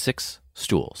roughly 6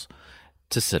 stools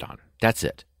to sit on. That's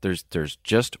it. There's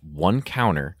just one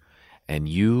counter, and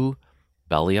you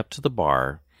belly up to the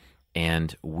bar,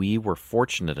 and we were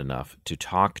fortunate enough to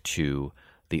talk to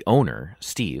the owner,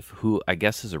 Steve, who I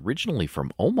guess is originally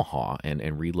from Omaha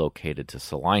and relocated to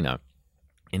Salina.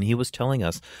 And he was telling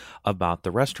us about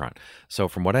the restaurant. So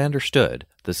from what I understood,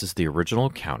 this is the original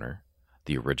counter,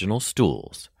 the original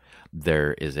stools.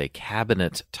 There is a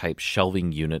cabinet-type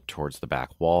shelving unit towards the back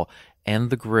wall, and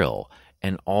the grill,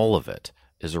 and all of it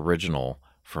is original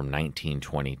from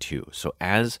 1922. So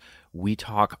as we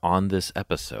talk on this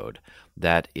episode,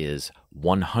 that is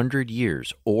 100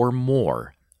 years or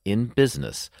more in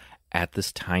business at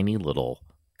this tiny little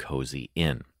Cozy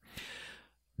Inn.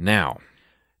 Now,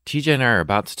 TJ and I are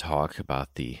about to talk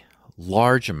about the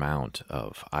large amount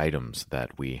of items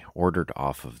that we ordered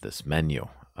off of this menu,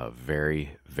 a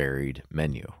very varied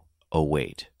menu. Oh,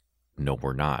 wait. No,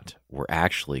 we're not. We're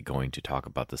actually going to talk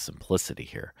about the simplicity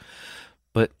here.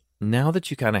 But now that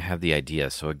you kind of have the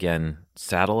idea, so again,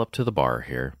 saddle up to the bar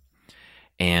here.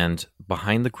 And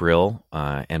behind the grill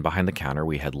and behind the counter,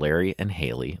 we had Larry and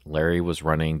Haley. Larry was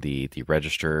running the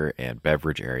register and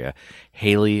beverage area.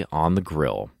 Haley on the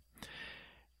grill.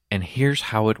 And here's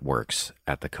how it works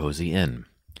at the Cozy Inn.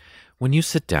 When you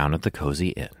sit down at the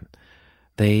Cozy Inn,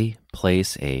 they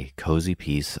place a cozy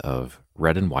piece of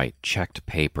red and white checked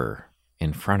paper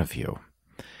in front of you.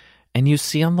 And you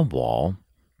see on the wall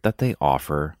that they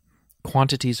offer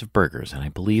quantities of burgers. And I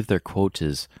believe their quote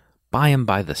is, buy 'em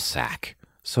by the sack.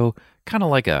 So kind of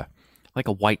like a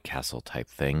White Castle type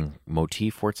thing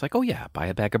motif where it's like, oh yeah, buy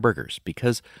a bag of burgers,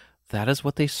 because that is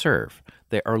what they serve.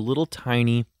 They are little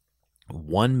tiny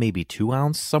 1, maybe 2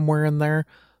 ounce, somewhere in there,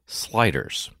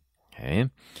 sliders. Okay.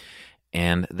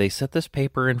 And they set this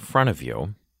paper in front of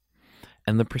you,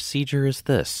 and the procedure is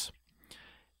this.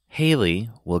 Haley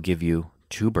will give you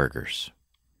 2 burgers.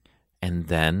 And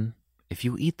then, if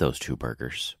you eat those 2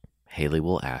 burgers, Haley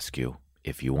will ask you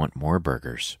if you want more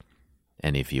burgers.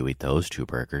 And if you eat those 2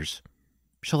 burgers,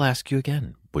 she'll ask you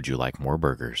again, would you like more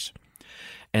burgers?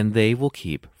 And they will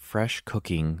keep fresh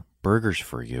cooking burgers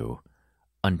for you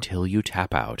until you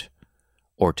tap out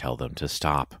or tell them to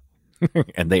stop.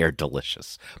 And they are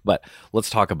delicious. But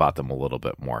let's talk about them a little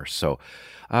bit more. So,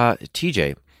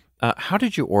 TJ, how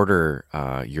did you order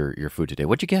your food today?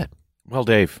 What'd you get? Well,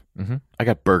 Dave, Mm-hmm. I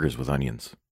got burgers with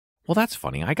onions. Well, that's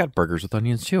funny. I got burgers with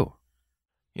onions too.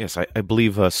 Yes, I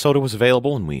believe soda was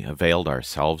available, and we availed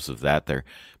ourselves of that. There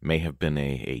may have been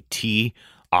a tea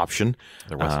option.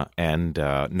 There was. And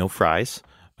no fries.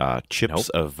 Chips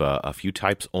Nope. of a few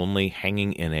types only,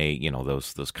 hanging in a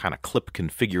those kind of clip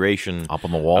configuration Up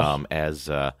on the wall? as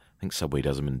I think Subway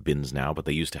does them in bins now, but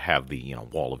they used to have the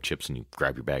wall of chips, and you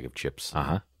grab your bag of chips,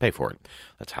 and pay for it.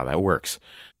 That's how that works.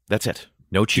 That's it.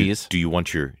 No cheese. Do you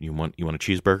want you want a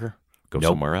cheeseburger? Go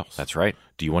Nope. somewhere else. That's right.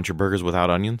 Do you want your burgers without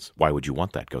onions? Why would you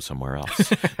want that? Go somewhere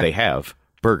else. They have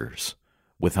burgers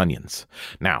with onions.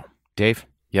 Now, Dave,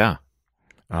 Yeah.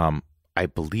 I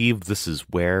believe this is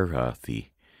where the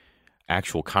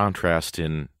actual contrast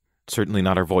in, certainly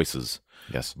not our voices,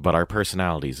 Yes. but our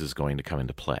personalities is going to come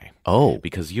into play. Oh,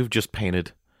 Because you've just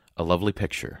painted a lovely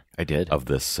picture I did. of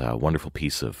this wonderful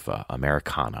piece of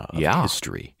Americana, of Yeah.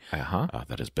 history Uh-huh.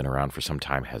 that has been around for some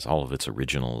time, has all of its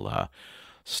original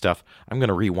stuff. I'm going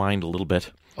to rewind a little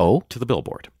bit Oh. to the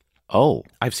billboard. Oh.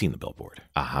 I've seen the billboard.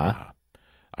 Uh-huh.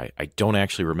 I don't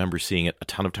actually remember seeing it a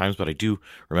ton of times, but I do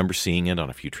remember seeing it on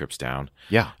a few trips down.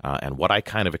 Yeah. And what I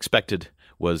kind of expected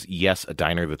was, yes, a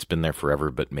diner that's been there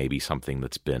forever, but maybe something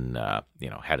that's been,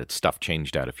 had its stuff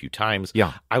changed out a few times.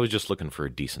 Yeah. I was just looking for a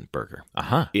decent burger.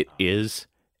 Uh-huh. It is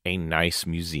a nice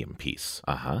museum piece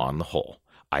on the whole.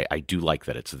 I do like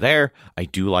that it's there. I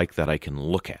do like that I can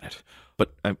look at it.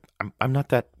 But I'm not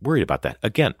that worried about that.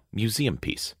 Again, museum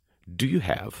piece. Do you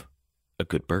have a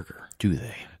good burger? Do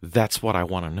they? That's what I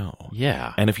want to know.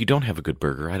 Yeah. And if you don't have a good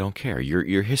burger, I don't care.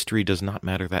 Your history does not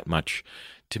matter that much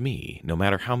to me. No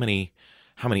matter how many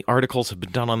articles have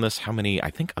been done on this, how many, I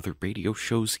think, other radio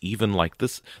shows even like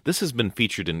this. This has been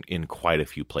featured in quite a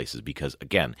few places because,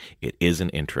 again, it is an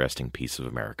interesting piece of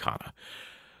Americana.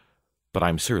 But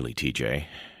I'm surly, TJ,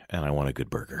 and I want a good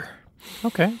burger.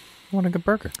 Okay. I want a good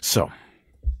burger. So,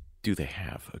 do they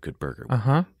have a good burger?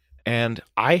 Uh-huh. And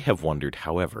I have wondered,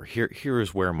 however, here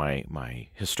is where my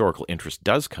historical interest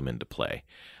does come into play,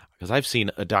 because I've seen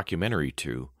a documentary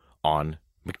too on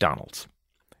McDonald's.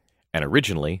 And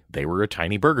originally, they were a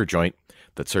tiny burger joint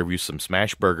that served you some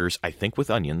smash burgers, I think with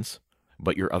onions,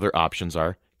 but your other options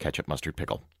are ketchup, mustard,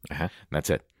 pickle. Uh-huh. And that's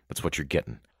it. That's what you're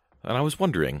getting. And I was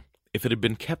wondering if it had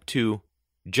been kept to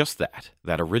just that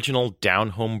original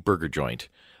down-home burger joint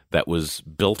that was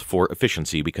built for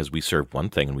efficiency because we serve one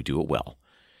thing and we do it well.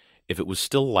 If it was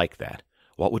still like that,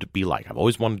 what would it be like? I've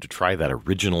always wanted to try that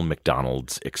original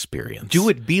McDonald's experience. Do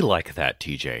it be like that,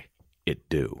 TJ. It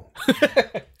do.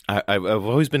 I've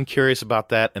always been curious about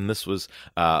that, and this was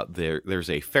there's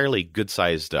a fairly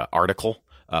good-sized article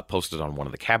posted on one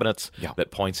of the cabinets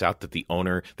that points out that the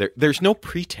owner, there's no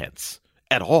pretense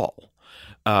at all.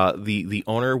 The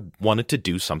owner wanted to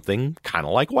do something kind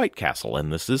of like White Castle,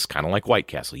 and this is kind of like White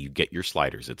Castle. You get your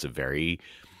sliders. It's a very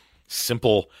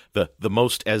simple, the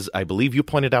most, as I believe you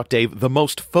pointed out, Dave, the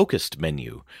most focused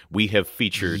menu we have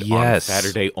featured on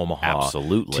Saturday Omaha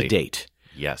Absolutely. to date.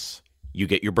 Yes. You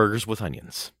get your burgers with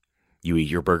onions. You eat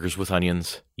your burgers with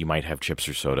onions. You might have chips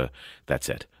or soda. That's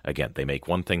it. Again, they make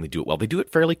one thing. They do it well. They do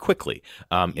it fairly quickly.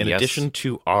 In addition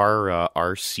to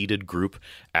our seated group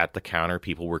at the counter,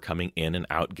 people were coming in and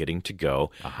out, getting to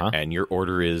go. And your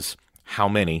order is how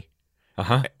many?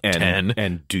 And 10.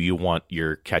 And do you want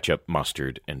your ketchup,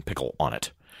 mustard, and pickle on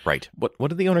it? Right. What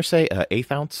did the owner say?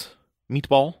 1/8 ounce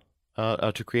meatball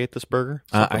to create this burger?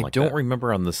 Something I like don't that.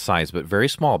 remember on the size, but very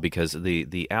small because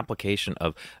the application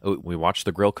of we watched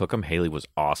the grill cook them. Haley was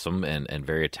awesome and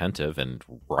very attentive, and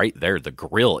right there the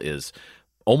grill is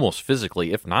almost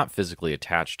physically, if not physically,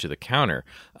 attached to the counter.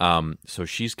 So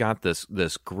she's got this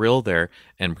grill there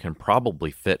and can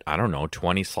probably fit, I don't know,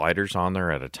 20 sliders on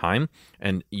there at a time.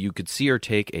 And you could see her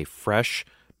take a fresh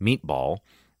meatball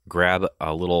grab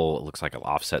a little, it looks like an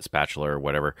offset spatula or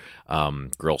whatever,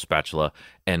 grill spatula,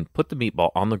 and put the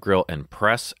meatball on the grill and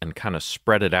press and kind of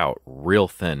spread it out real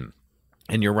thin.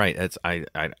 And you're right.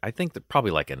 I think that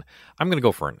probably I'm going to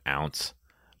go for an ounce.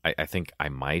 I think I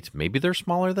might. Maybe they're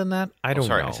smaller than that. I don't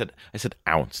know. I said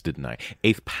ounce, didn't I?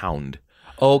 Eighth pound.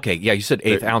 Oh, okay. Yeah, you said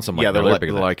eighth ounce. I'm like, yeah, they're really like, big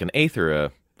than that. like an eighth or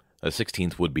a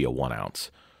 16th would be a 1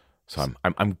 ounce. So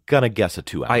I'm gonna guess a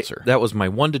 2 ouncer. That was my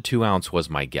 1 to 2 ounce was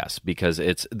my guess, because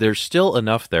there's still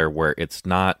enough there where it's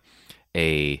not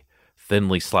a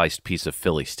thinly sliced piece of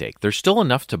Philly steak. There's still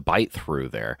enough to bite through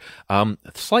there.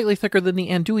 Slightly thicker than the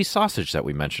andouille sausage that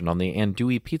we mentioned on the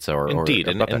andouille pizza. Indeed,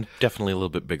 and definitely a little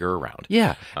bit bigger around.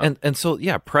 Yeah, and so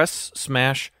press,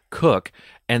 smash, cook,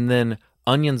 and then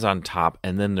onions on top,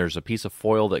 and then there's a piece of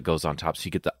foil that goes on top, so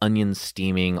you get the onions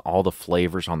steaming. All the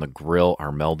flavors on the grill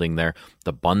are melding there.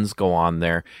 The buns go on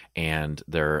there, and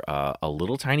they're a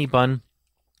little tiny bun.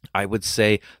 I would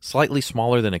say slightly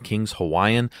smaller than a King's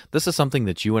Hawaiian. This is something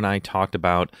that you and I talked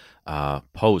about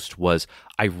post, was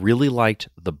I really liked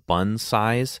the bun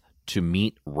size to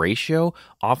meat ratio.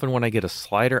 Often when I get a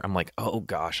slider, I'm like, oh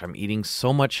gosh, I'm eating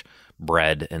so much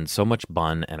bread and so much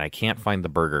bun and I can't find the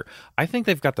burger. I think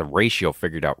they've got the ratio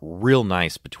figured out real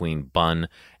nice between bun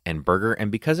and burger,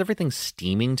 and because everything's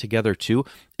steaming together too,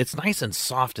 it's nice and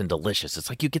soft and delicious. It's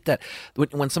like you get that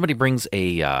when somebody brings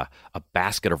a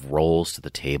basket of rolls to the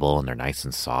table and they're nice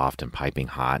and soft and piping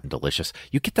hot and delicious.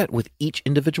 You get that with each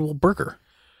individual burger.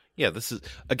 Yeah, this is,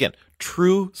 again,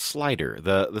 true slider.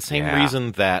 The same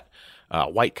reason that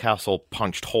White Castle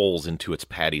punched holes into its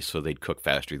patties so they'd cook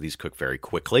faster. These cook very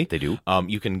quickly. They do.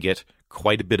 You can get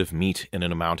quite a bit of meat in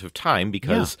an amount of time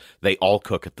because they all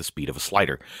cook at the speed of a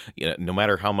slider. No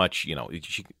matter how much,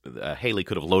 Haley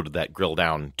could have loaded that grill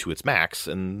down to its max,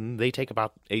 and they take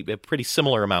about a pretty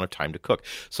similar amount of time to cook.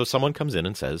 So someone comes in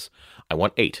and says, I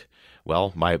want 8.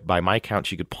 Well, by my count,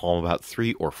 she could palm about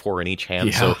 3 or 4 in each hand.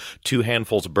 Yeah. So 2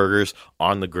 handfuls of burgers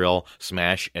on the grill,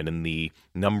 smash, and in the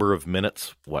number of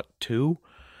minutes, 2?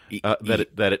 That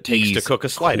it takes to cook a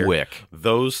slider. Quick.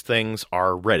 Those things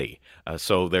are ready.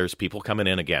 So there's people coming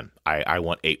in again. I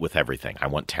want 8 with everything. I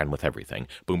want 10 with everything.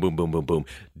 Boom, boom, boom, boom, boom.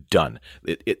 Done.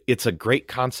 It's a great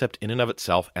concept in and of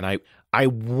itself, and I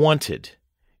wanted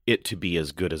it to be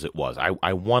as good as it was.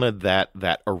 I wanted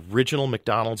that original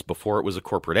McDonald's before it was a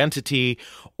corporate entity,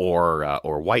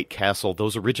 or White Castle,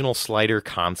 those original slider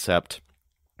concept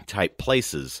type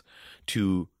places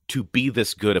to be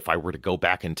this good if I were to go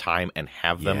back in time and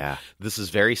have them. Yeah. This is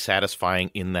very satisfying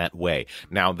in that way.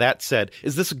 Now, that said,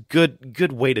 is this a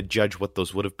good way to judge what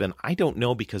those would have been? I don't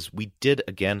know, because we did,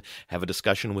 again, have a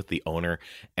discussion with the owner,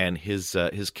 and his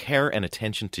care and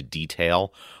attention to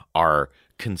detail are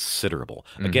considerable.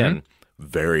 Again,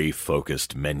 very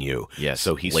focused menu. Yes,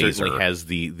 so he laser. certainly has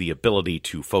the ability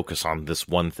to focus on this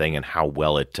one thing and how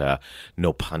well it,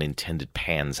 no pun intended,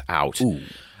 pans out. Ooh.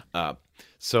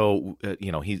 So,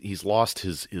 he's lost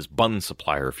his bun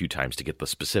supplier a few times to get the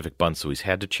specific bun, so he's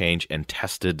had to change and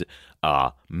tested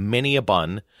many a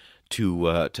bun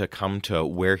to come to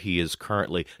where he is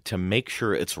currently, to make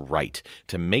sure it's right,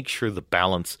 to make sure the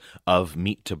balance of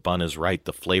meat to bun is right,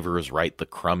 the flavor is right, the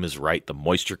crumb is right, the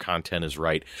moisture content is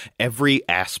right. Every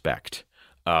aspect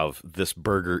of this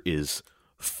burger is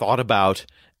thought about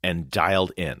and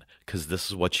dialed in, because this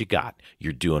is what you got.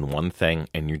 You're doing one thing,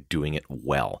 and you're doing it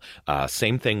well.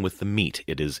 Same thing with the meat.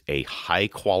 It is a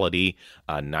high-quality,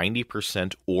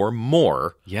 90% or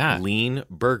more lean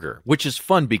burger. Which is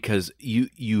fun, because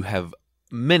you have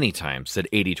many times said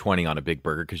 80-20 on a big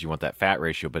burger because you want that fat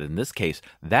ratio, but in this case,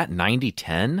 that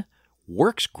 90-10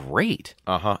 works great.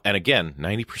 And again,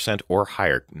 90% or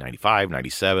higher, 95,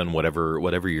 97,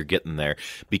 whatever you're getting there,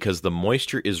 because the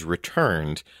moisture is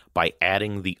returned by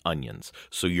adding the onions.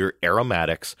 So your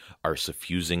aromatics are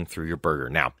suffusing through your burger.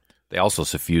 Now, they also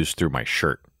suffused through my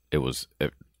shirt.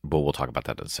 But we'll talk about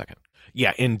that in a second.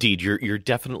 Yeah, indeed. You're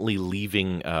definitely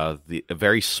leaving a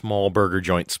very small burger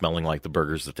joint smelling like the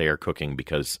burgers that they are cooking,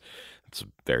 because it's a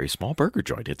very small burger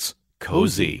joint. It's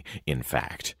cozy, in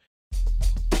fact.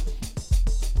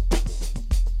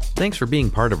 Thanks for being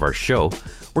part of our show.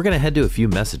 We're going to head to a few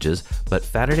messages, but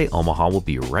Saturday Omaha will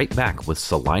be right back with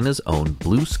Salina's own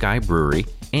Blue Sky Brewery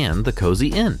and the Cozy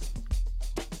Inn.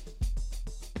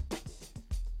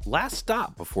 Last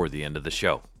stop before the end of the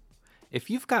show. If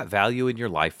you've got value in your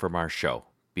life from our show,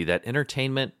 be that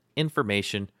entertainment,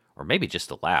 information, or maybe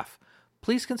just a laugh,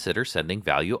 please consider sending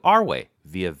value our way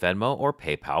via Venmo or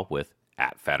PayPal with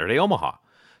 @SaturdayOmaha.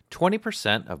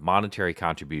 20% of monetary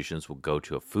contributions will go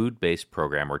to a food-based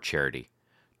program or charity.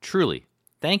 Truly,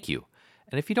 thank you.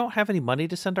 And if you don't have any money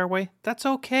to send our way, that's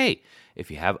okay. If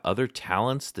you have other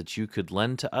talents that you could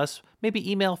lend to us,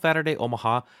 maybe email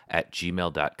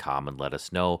SaturdayOmaha@gmail.com and let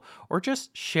us know, or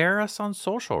just share us on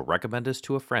social, recommend us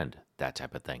to a friend, that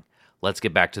type of thing. Let's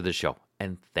get back to the show,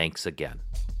 and thanks again.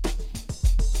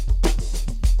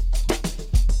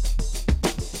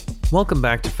 Welcome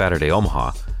back to Saturday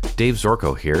Omaha. Dave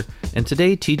Zorko here, and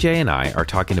today TJ and I are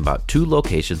talking about two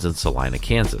locations in Salina,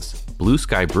 Kansas, Blue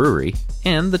Sky Brewery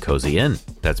and the Cozy Inn,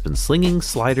 that's been slinging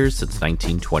sliders since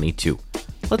 1922.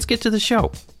 Let's get to the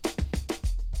show.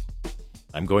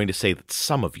 I'm going to say that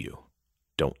some of you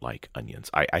don't like onions.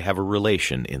 I have a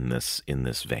relation in this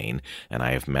vein, and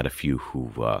I have met a few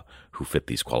who fit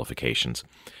these qualifications.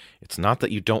 It's not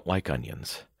that you don't like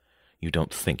onions. You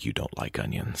don't think you don't like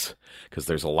onions, because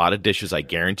there's a lot of dishes I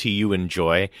guarantee you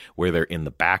enjoy where they're in the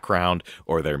background,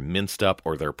 or they're minced up,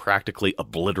 or they're practically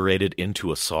obliterated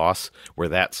into a sauce, where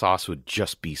that sauce would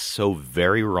just be so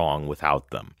very wrong without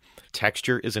them.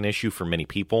 Texture is an issue for many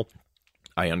people.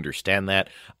 I understand that.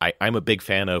 I'm a big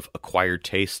fan of acquired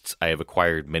tastes. I have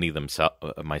acquired many of them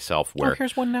myself. Where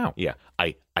here's one now. Yeah,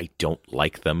 I don't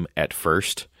like them at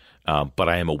first, but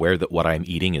I am aware that what I'm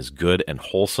eating is good and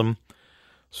wholesome.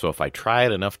 So if I try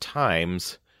it enough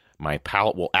times, my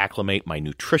palate will acclimate, my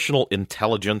nutritional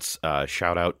intelligence.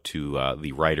 Shout out to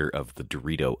the writer of The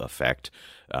Dorito Effect,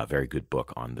 a very good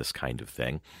book on this kind of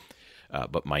thing.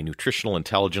 But my nutritional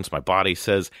intelligence, my body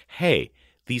says, hey,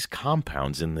 these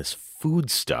compounds in this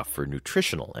food stuff are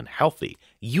nutritional and healthy.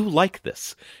 You like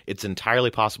this. It's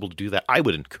entirely possible to do that. I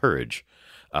would encourage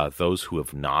those who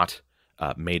have not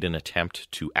made an attempt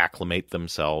to acclimate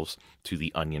themselves to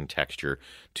the onion texture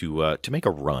to make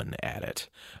a run at it.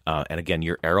 And again,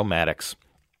 your aromatics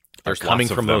are coming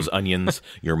from those onions.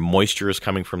 Your moisture is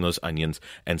coming from those onions,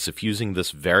 and suffusing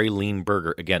this very lean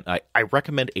burger. Again, I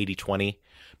recommend 80-20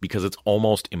 because it's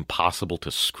almost impossible to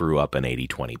screw up an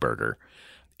 80-20 burger.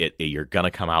 You're going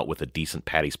to come out with a decent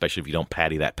patty, especially if you don't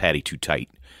patty that patty too tight.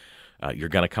 You're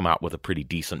going to come out with a pretty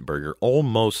decent burger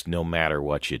almost no matter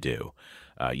what you do.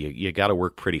 You got to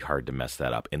work pretty hard to mess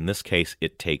that up. In this case,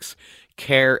 it takes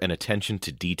care and attention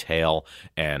to detail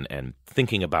and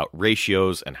thinking about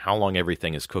ratios and how long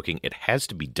everything is cooking. It has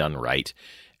to be done right,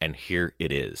 and here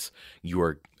it is. You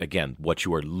are, again, what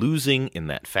you are losing in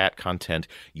that fat content,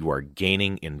 you are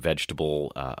gaining in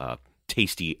vegetable,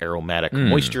 tasty, aromatic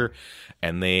moisture,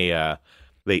 and they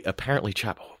apparently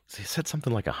chop... They said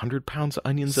something like 100 pounds of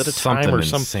onions at a time, or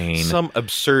some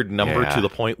absurd number to the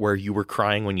point where you were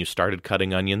crying when you started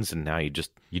cutting onions, and now you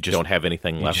just don't have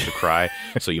anything left to cry.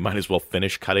 So you might as well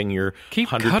finish cutting your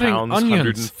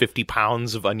 150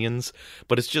 pounds of onions.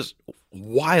 But it's just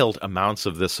wild amounts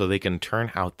of this, so they can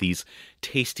turn out these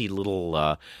tasty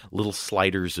little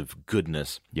sliders of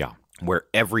goodness. Yeah, where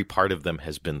every part of them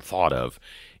has been thought of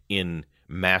in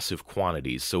massive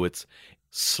quantities. So it's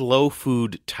slow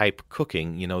food type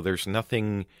cooking. There's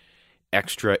nothing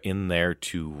extra in there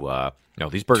to no,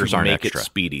 these burgers aren't make extra. It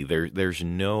speedy. There's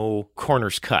no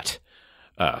corners cut,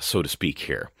 so to speak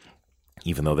here.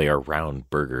 Even though they are round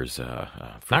burgers, for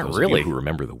not those really. Of you who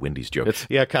remember the Wendy's joke. It's a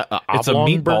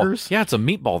meatball. Burgers? Yeah, it's a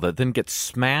meatball that then gets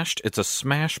smashed. It's a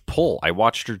smash pull. I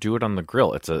watched her do it on the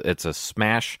grill. It's a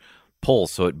smash pull,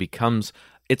 so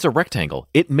it's a rectangle.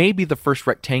 It may be the first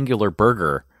rectangular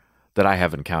burger that I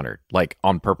have encountered, like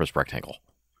on purpose rectangle,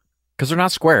 because they're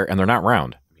not square and they're not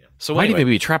round. Yeah. So might even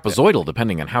be trapezoidal,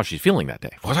 depending on how she's feeling that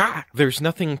day. There's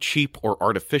nothing cheap or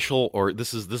artificial, or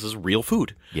this is real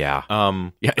food. Yeah,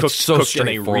 it's so cooked in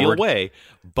a real way.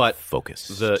 But focus.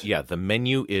 The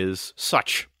menu is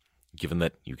such, given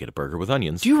that you get a burger with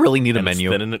onions. Do you really need a menu?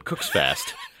 It's thin and it cooks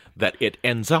fast. That it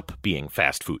ends up being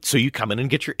fast food. So you come in and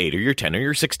get your 8 or your 10 or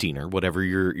your 16 or whatever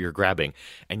you're grabbing,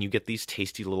 and you get these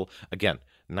tasty little, again,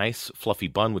 nice fluffy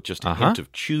bun with just a hint of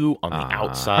chew on the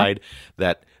outside.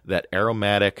 That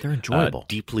aromatic, they're enjoyable,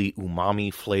 deeply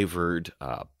umami flavored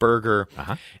burger,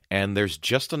 and there's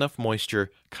just enough moisture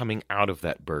coming out of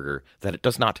that burger that it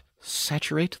does not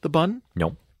saturate the bun.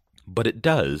 No, but it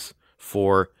does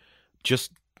for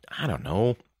just, I don't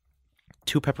know,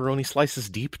 2 pepperoni slices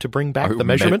deep to bring back the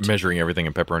measurement. Measuring everything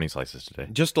in pepperoni slices today.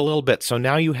 Just a little bit. So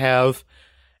now you have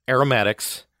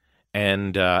aromatics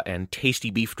and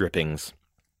tasty beef drippings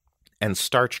and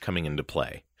starch coming into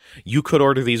play. You could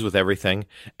order these with everything,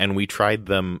 and we tried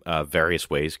them various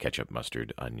ways: ketchup,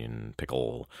 mustard, onion,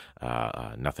 pickle,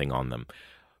 nothing on them.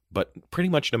 But pretty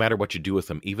much no matter what you do with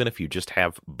them, even if you just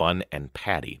have bun and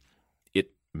patty,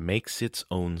 it makes its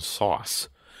own sauce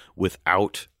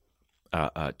without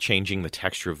changing the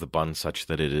texture of the bun such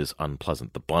that it is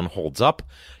unpleasant. The bun holds up.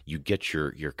 You get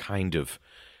your kind of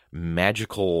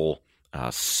magical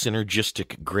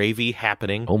synergistic gravy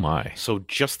happening. Oh my. So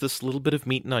just this little bit of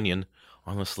meat and onion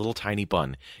on this little tiny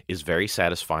bun is very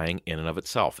satisfying in and of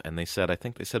itself. And I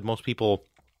think they said most people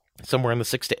somewhere in the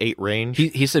 6 to 8 range.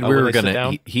 He said we when were they sit gonna.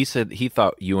 down. He said he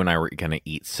thought you and I were gonna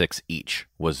eat 6 each.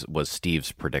 Was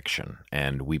Steve's prediction,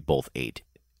 and we both ate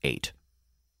 8.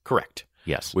 Correct.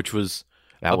 Yes, Which was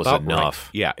that was about enough.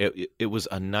 right. Yeah, it was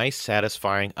a nice,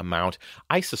 satisfying amount.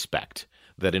 I suspect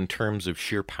that in terms of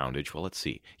sheer poundage, well, let's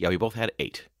see. Yeah, we both had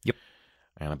 8. Yep.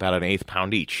 And about an eighth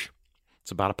pound each.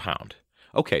 It's about a pound.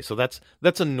 Okay, so that's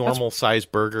a normal size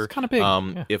burger. It's kind of big.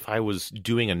 Yeah. If I was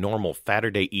doing a normal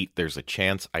Saturday eat, there's a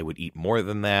chance I would eat more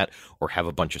than that or have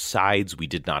a bunch of sides. We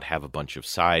did not have a bunch of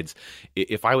sides.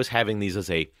 If I was having these as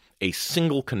a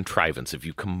single contrivance, if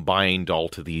you combined all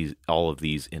of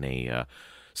these in a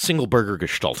single burger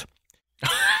gestalt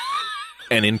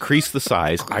and increase the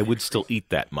size, I would still eat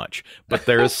that much. But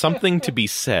there is something to be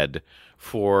said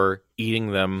for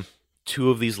eating them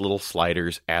 2 of these little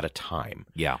sliders at a time.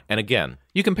 Yeah. And again,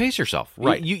 You can pace yourself,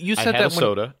 right. You I said had that a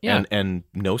soda yeah. and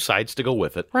no sides to go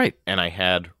with it. Right. And I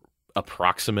had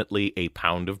approximately a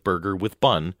pound of burger with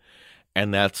bun,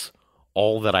 and that's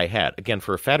all that I had. Again,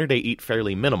 for a Saturday eat,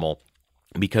 fairly minimal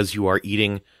because you are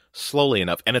eating slowly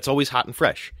enough, and it's always hot and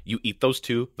fresh. You eat those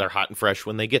 2, they're hot and fresh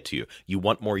when they get to you. You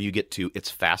want more, you get to.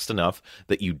 It's fast enough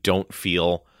that you don't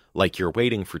feel like you're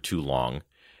waiting for too long,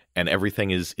 and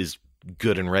everything is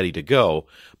good and ready to go,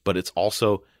 but it's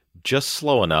also just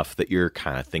slow enough that you're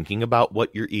kind of thinking about what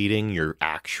you're eating. You're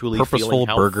actually Purposeful feeling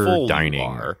how burger full dining. you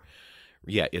are.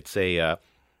 Yeah, it's a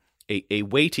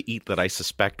way to eat that I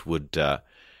suspect would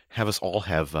have us all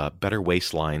have better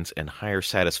waistlines and higher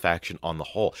satisfaction on the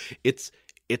whole. It's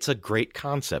a great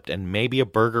concept, and maybe a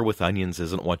burger with onions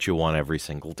isn't what you want every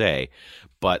single day,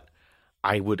 but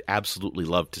I would absolutely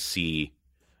love to see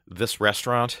this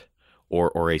restaurant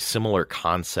or a similar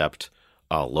concept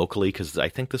locally, because I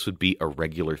think this would be a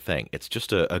regular thing. It's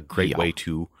just a great way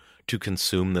to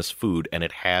consume this food, and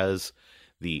it has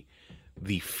the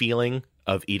feeling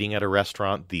of eating at a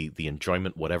restaurant, the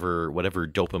enjoyment, whatever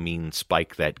dopamine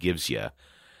spike that gives you,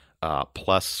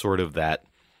 plus sort of that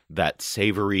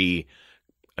savory,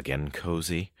 again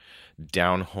cozy,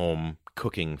 down home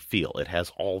cooking feel. It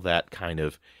has all that kind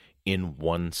of in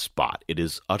one spot. It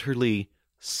is utterly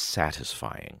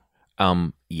satisfying.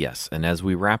 Yes, and as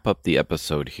we wrap up the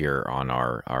episode here on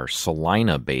our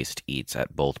Salina-based eats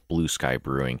at both Blue Sky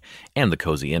Brewing and the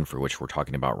Cozy Inn, for which we're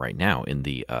talking about right now in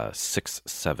the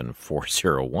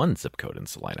 67401 zip code in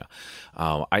Salina,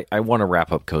 I want to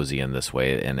wrap up Cozy Inn this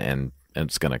way, and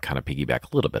it's going to kind of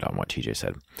piggyback a little bit on what TJ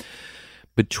said.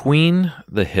 Between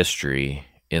the history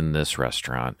in this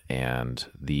restaurant and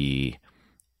the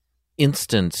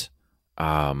instant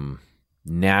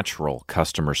natural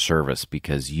customer service,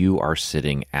 because you are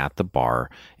sitting at the bar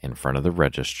in front of the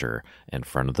register, in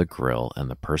front of the grill, and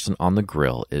the person on the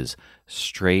grill is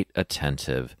straight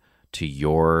attentive to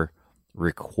your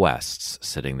requests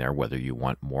sitting there, whether you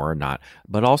want more or not,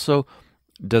 but also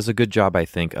does a good job, I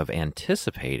think, of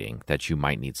anticipating that you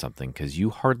might need something, because you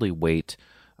hardly wait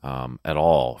at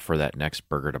all for that next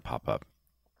burger to pop up.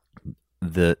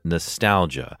 The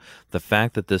nostalgia, the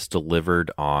fact that this delivered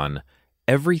on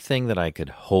everything that I could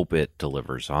hope it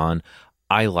delivers on.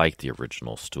 I like the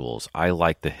original stools. I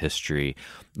like the history,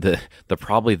 the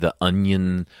probably the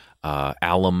onion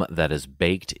alum that is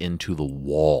baked into the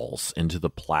walls, into the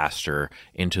plaster,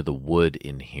 into the wood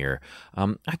in here.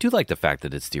 I do like the fact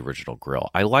that it's the original grill.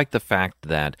 I like the fact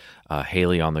that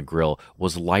Haley on the grill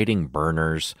was lighting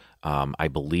burners, I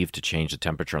believe, to change the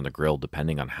temperature on the grill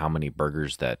depending on how many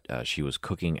burgers that she was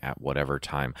cooking at whatever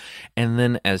time. And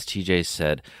then, as TJ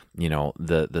said,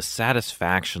 the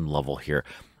satisfaction level here.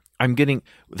 I'm getting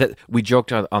that. We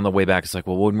joked on the way back. It's like,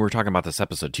 well, when we were talking about this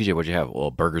episode, TJ, what'd you have? Well,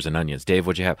 burgers and onions. Dave,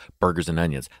 what'd you have? Burgers and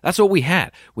onions. That's what we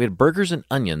had. We had burgers and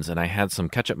onions, and I had some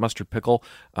ketchup mustard pickle,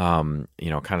 kind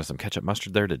of some ketchup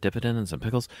mustard there to dip it in, and some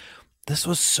pickles. This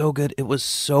was so good. It was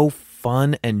so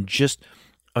fun, and just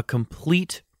a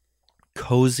complete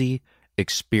cozy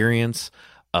experience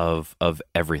of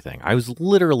everything. I was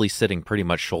literally sitting pretty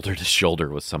much shoulder to shoulder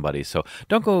with somebody. So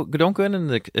don't go in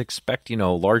and expect,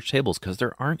 large tables, because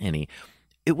there aren't any.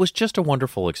 It was just a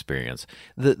wonderful experience.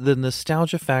 The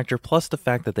nostalgia factor, plus the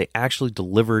fact that they actually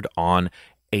delivered on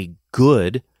a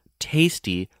good,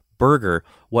 tasty burger,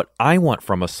 what I want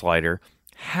from a slider.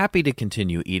 Happy to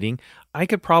continue eating. I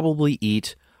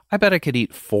bet I could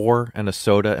eat 4 and a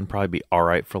soda and probably be all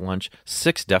right for lunch.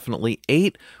 6, definitely.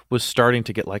 8 was starting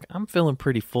to get like, I'm feeling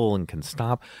pretty full and can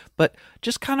stop. But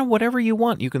just kind of whatever you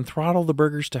want. You can throttle the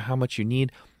burgers to how much you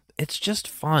need. It's just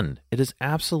fun. It is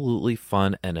absolutely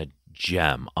fun and a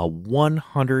gem. A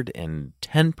 110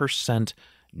 10%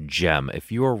 gem.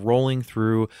 If you are rolling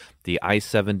through the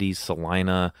I-70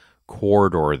 Salina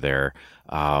corridor there,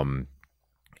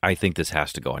 I think this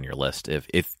has to go on your list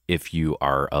if you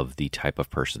are of the type of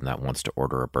person that wants to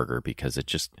order a burger, because it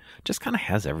just kind of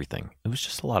has everything. It was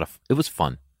just it was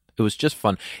fun. It was just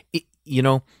fun.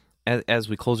 As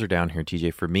we close her down here,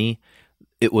 TJ, for me,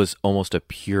 it was almost a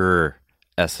pure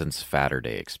Essence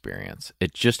Fatterday experience.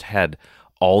 It just had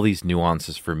all these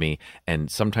nuances for me.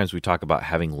 And sometimes we talk about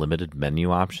having limited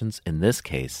menu options. In this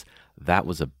case, that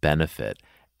was a benefit,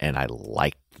 and I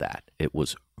liked that. It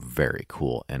was very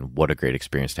cool, and what a great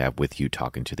experience to have with you,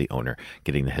 talking to the owner,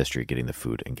 getting the history, getting the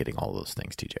food, and getting all those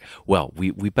things, TJ. Well,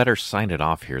 we better sign it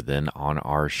off here then on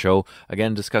our show,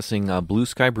 again discussing Blue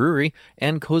Sky Brewery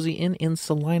and Cozy Inn in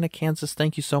Salina, Kansas.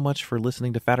 Thank you so much for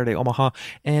listening to Fatterday Omaha,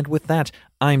 and with that,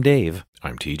 I'm Dave.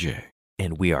 I'm TJ.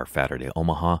 And we are Fatterday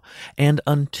Omaha, and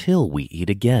until we eat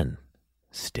again,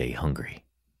 stay hungry.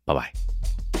 Bye-bye.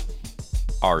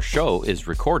 Our show is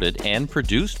recorded and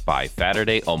produced by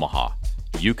Fatterday Omaha.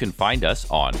 You can find us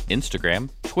on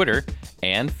Instagram, Twitter,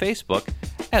 and Facebook,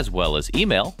 as well as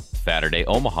email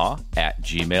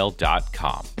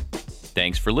fatterdayomaha@gmail.com.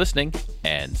 Thanks for listening,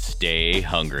 and stay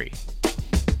hungry.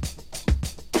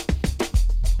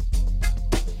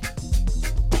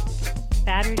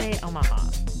 Fatterday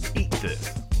Omaha. Eat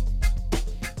this.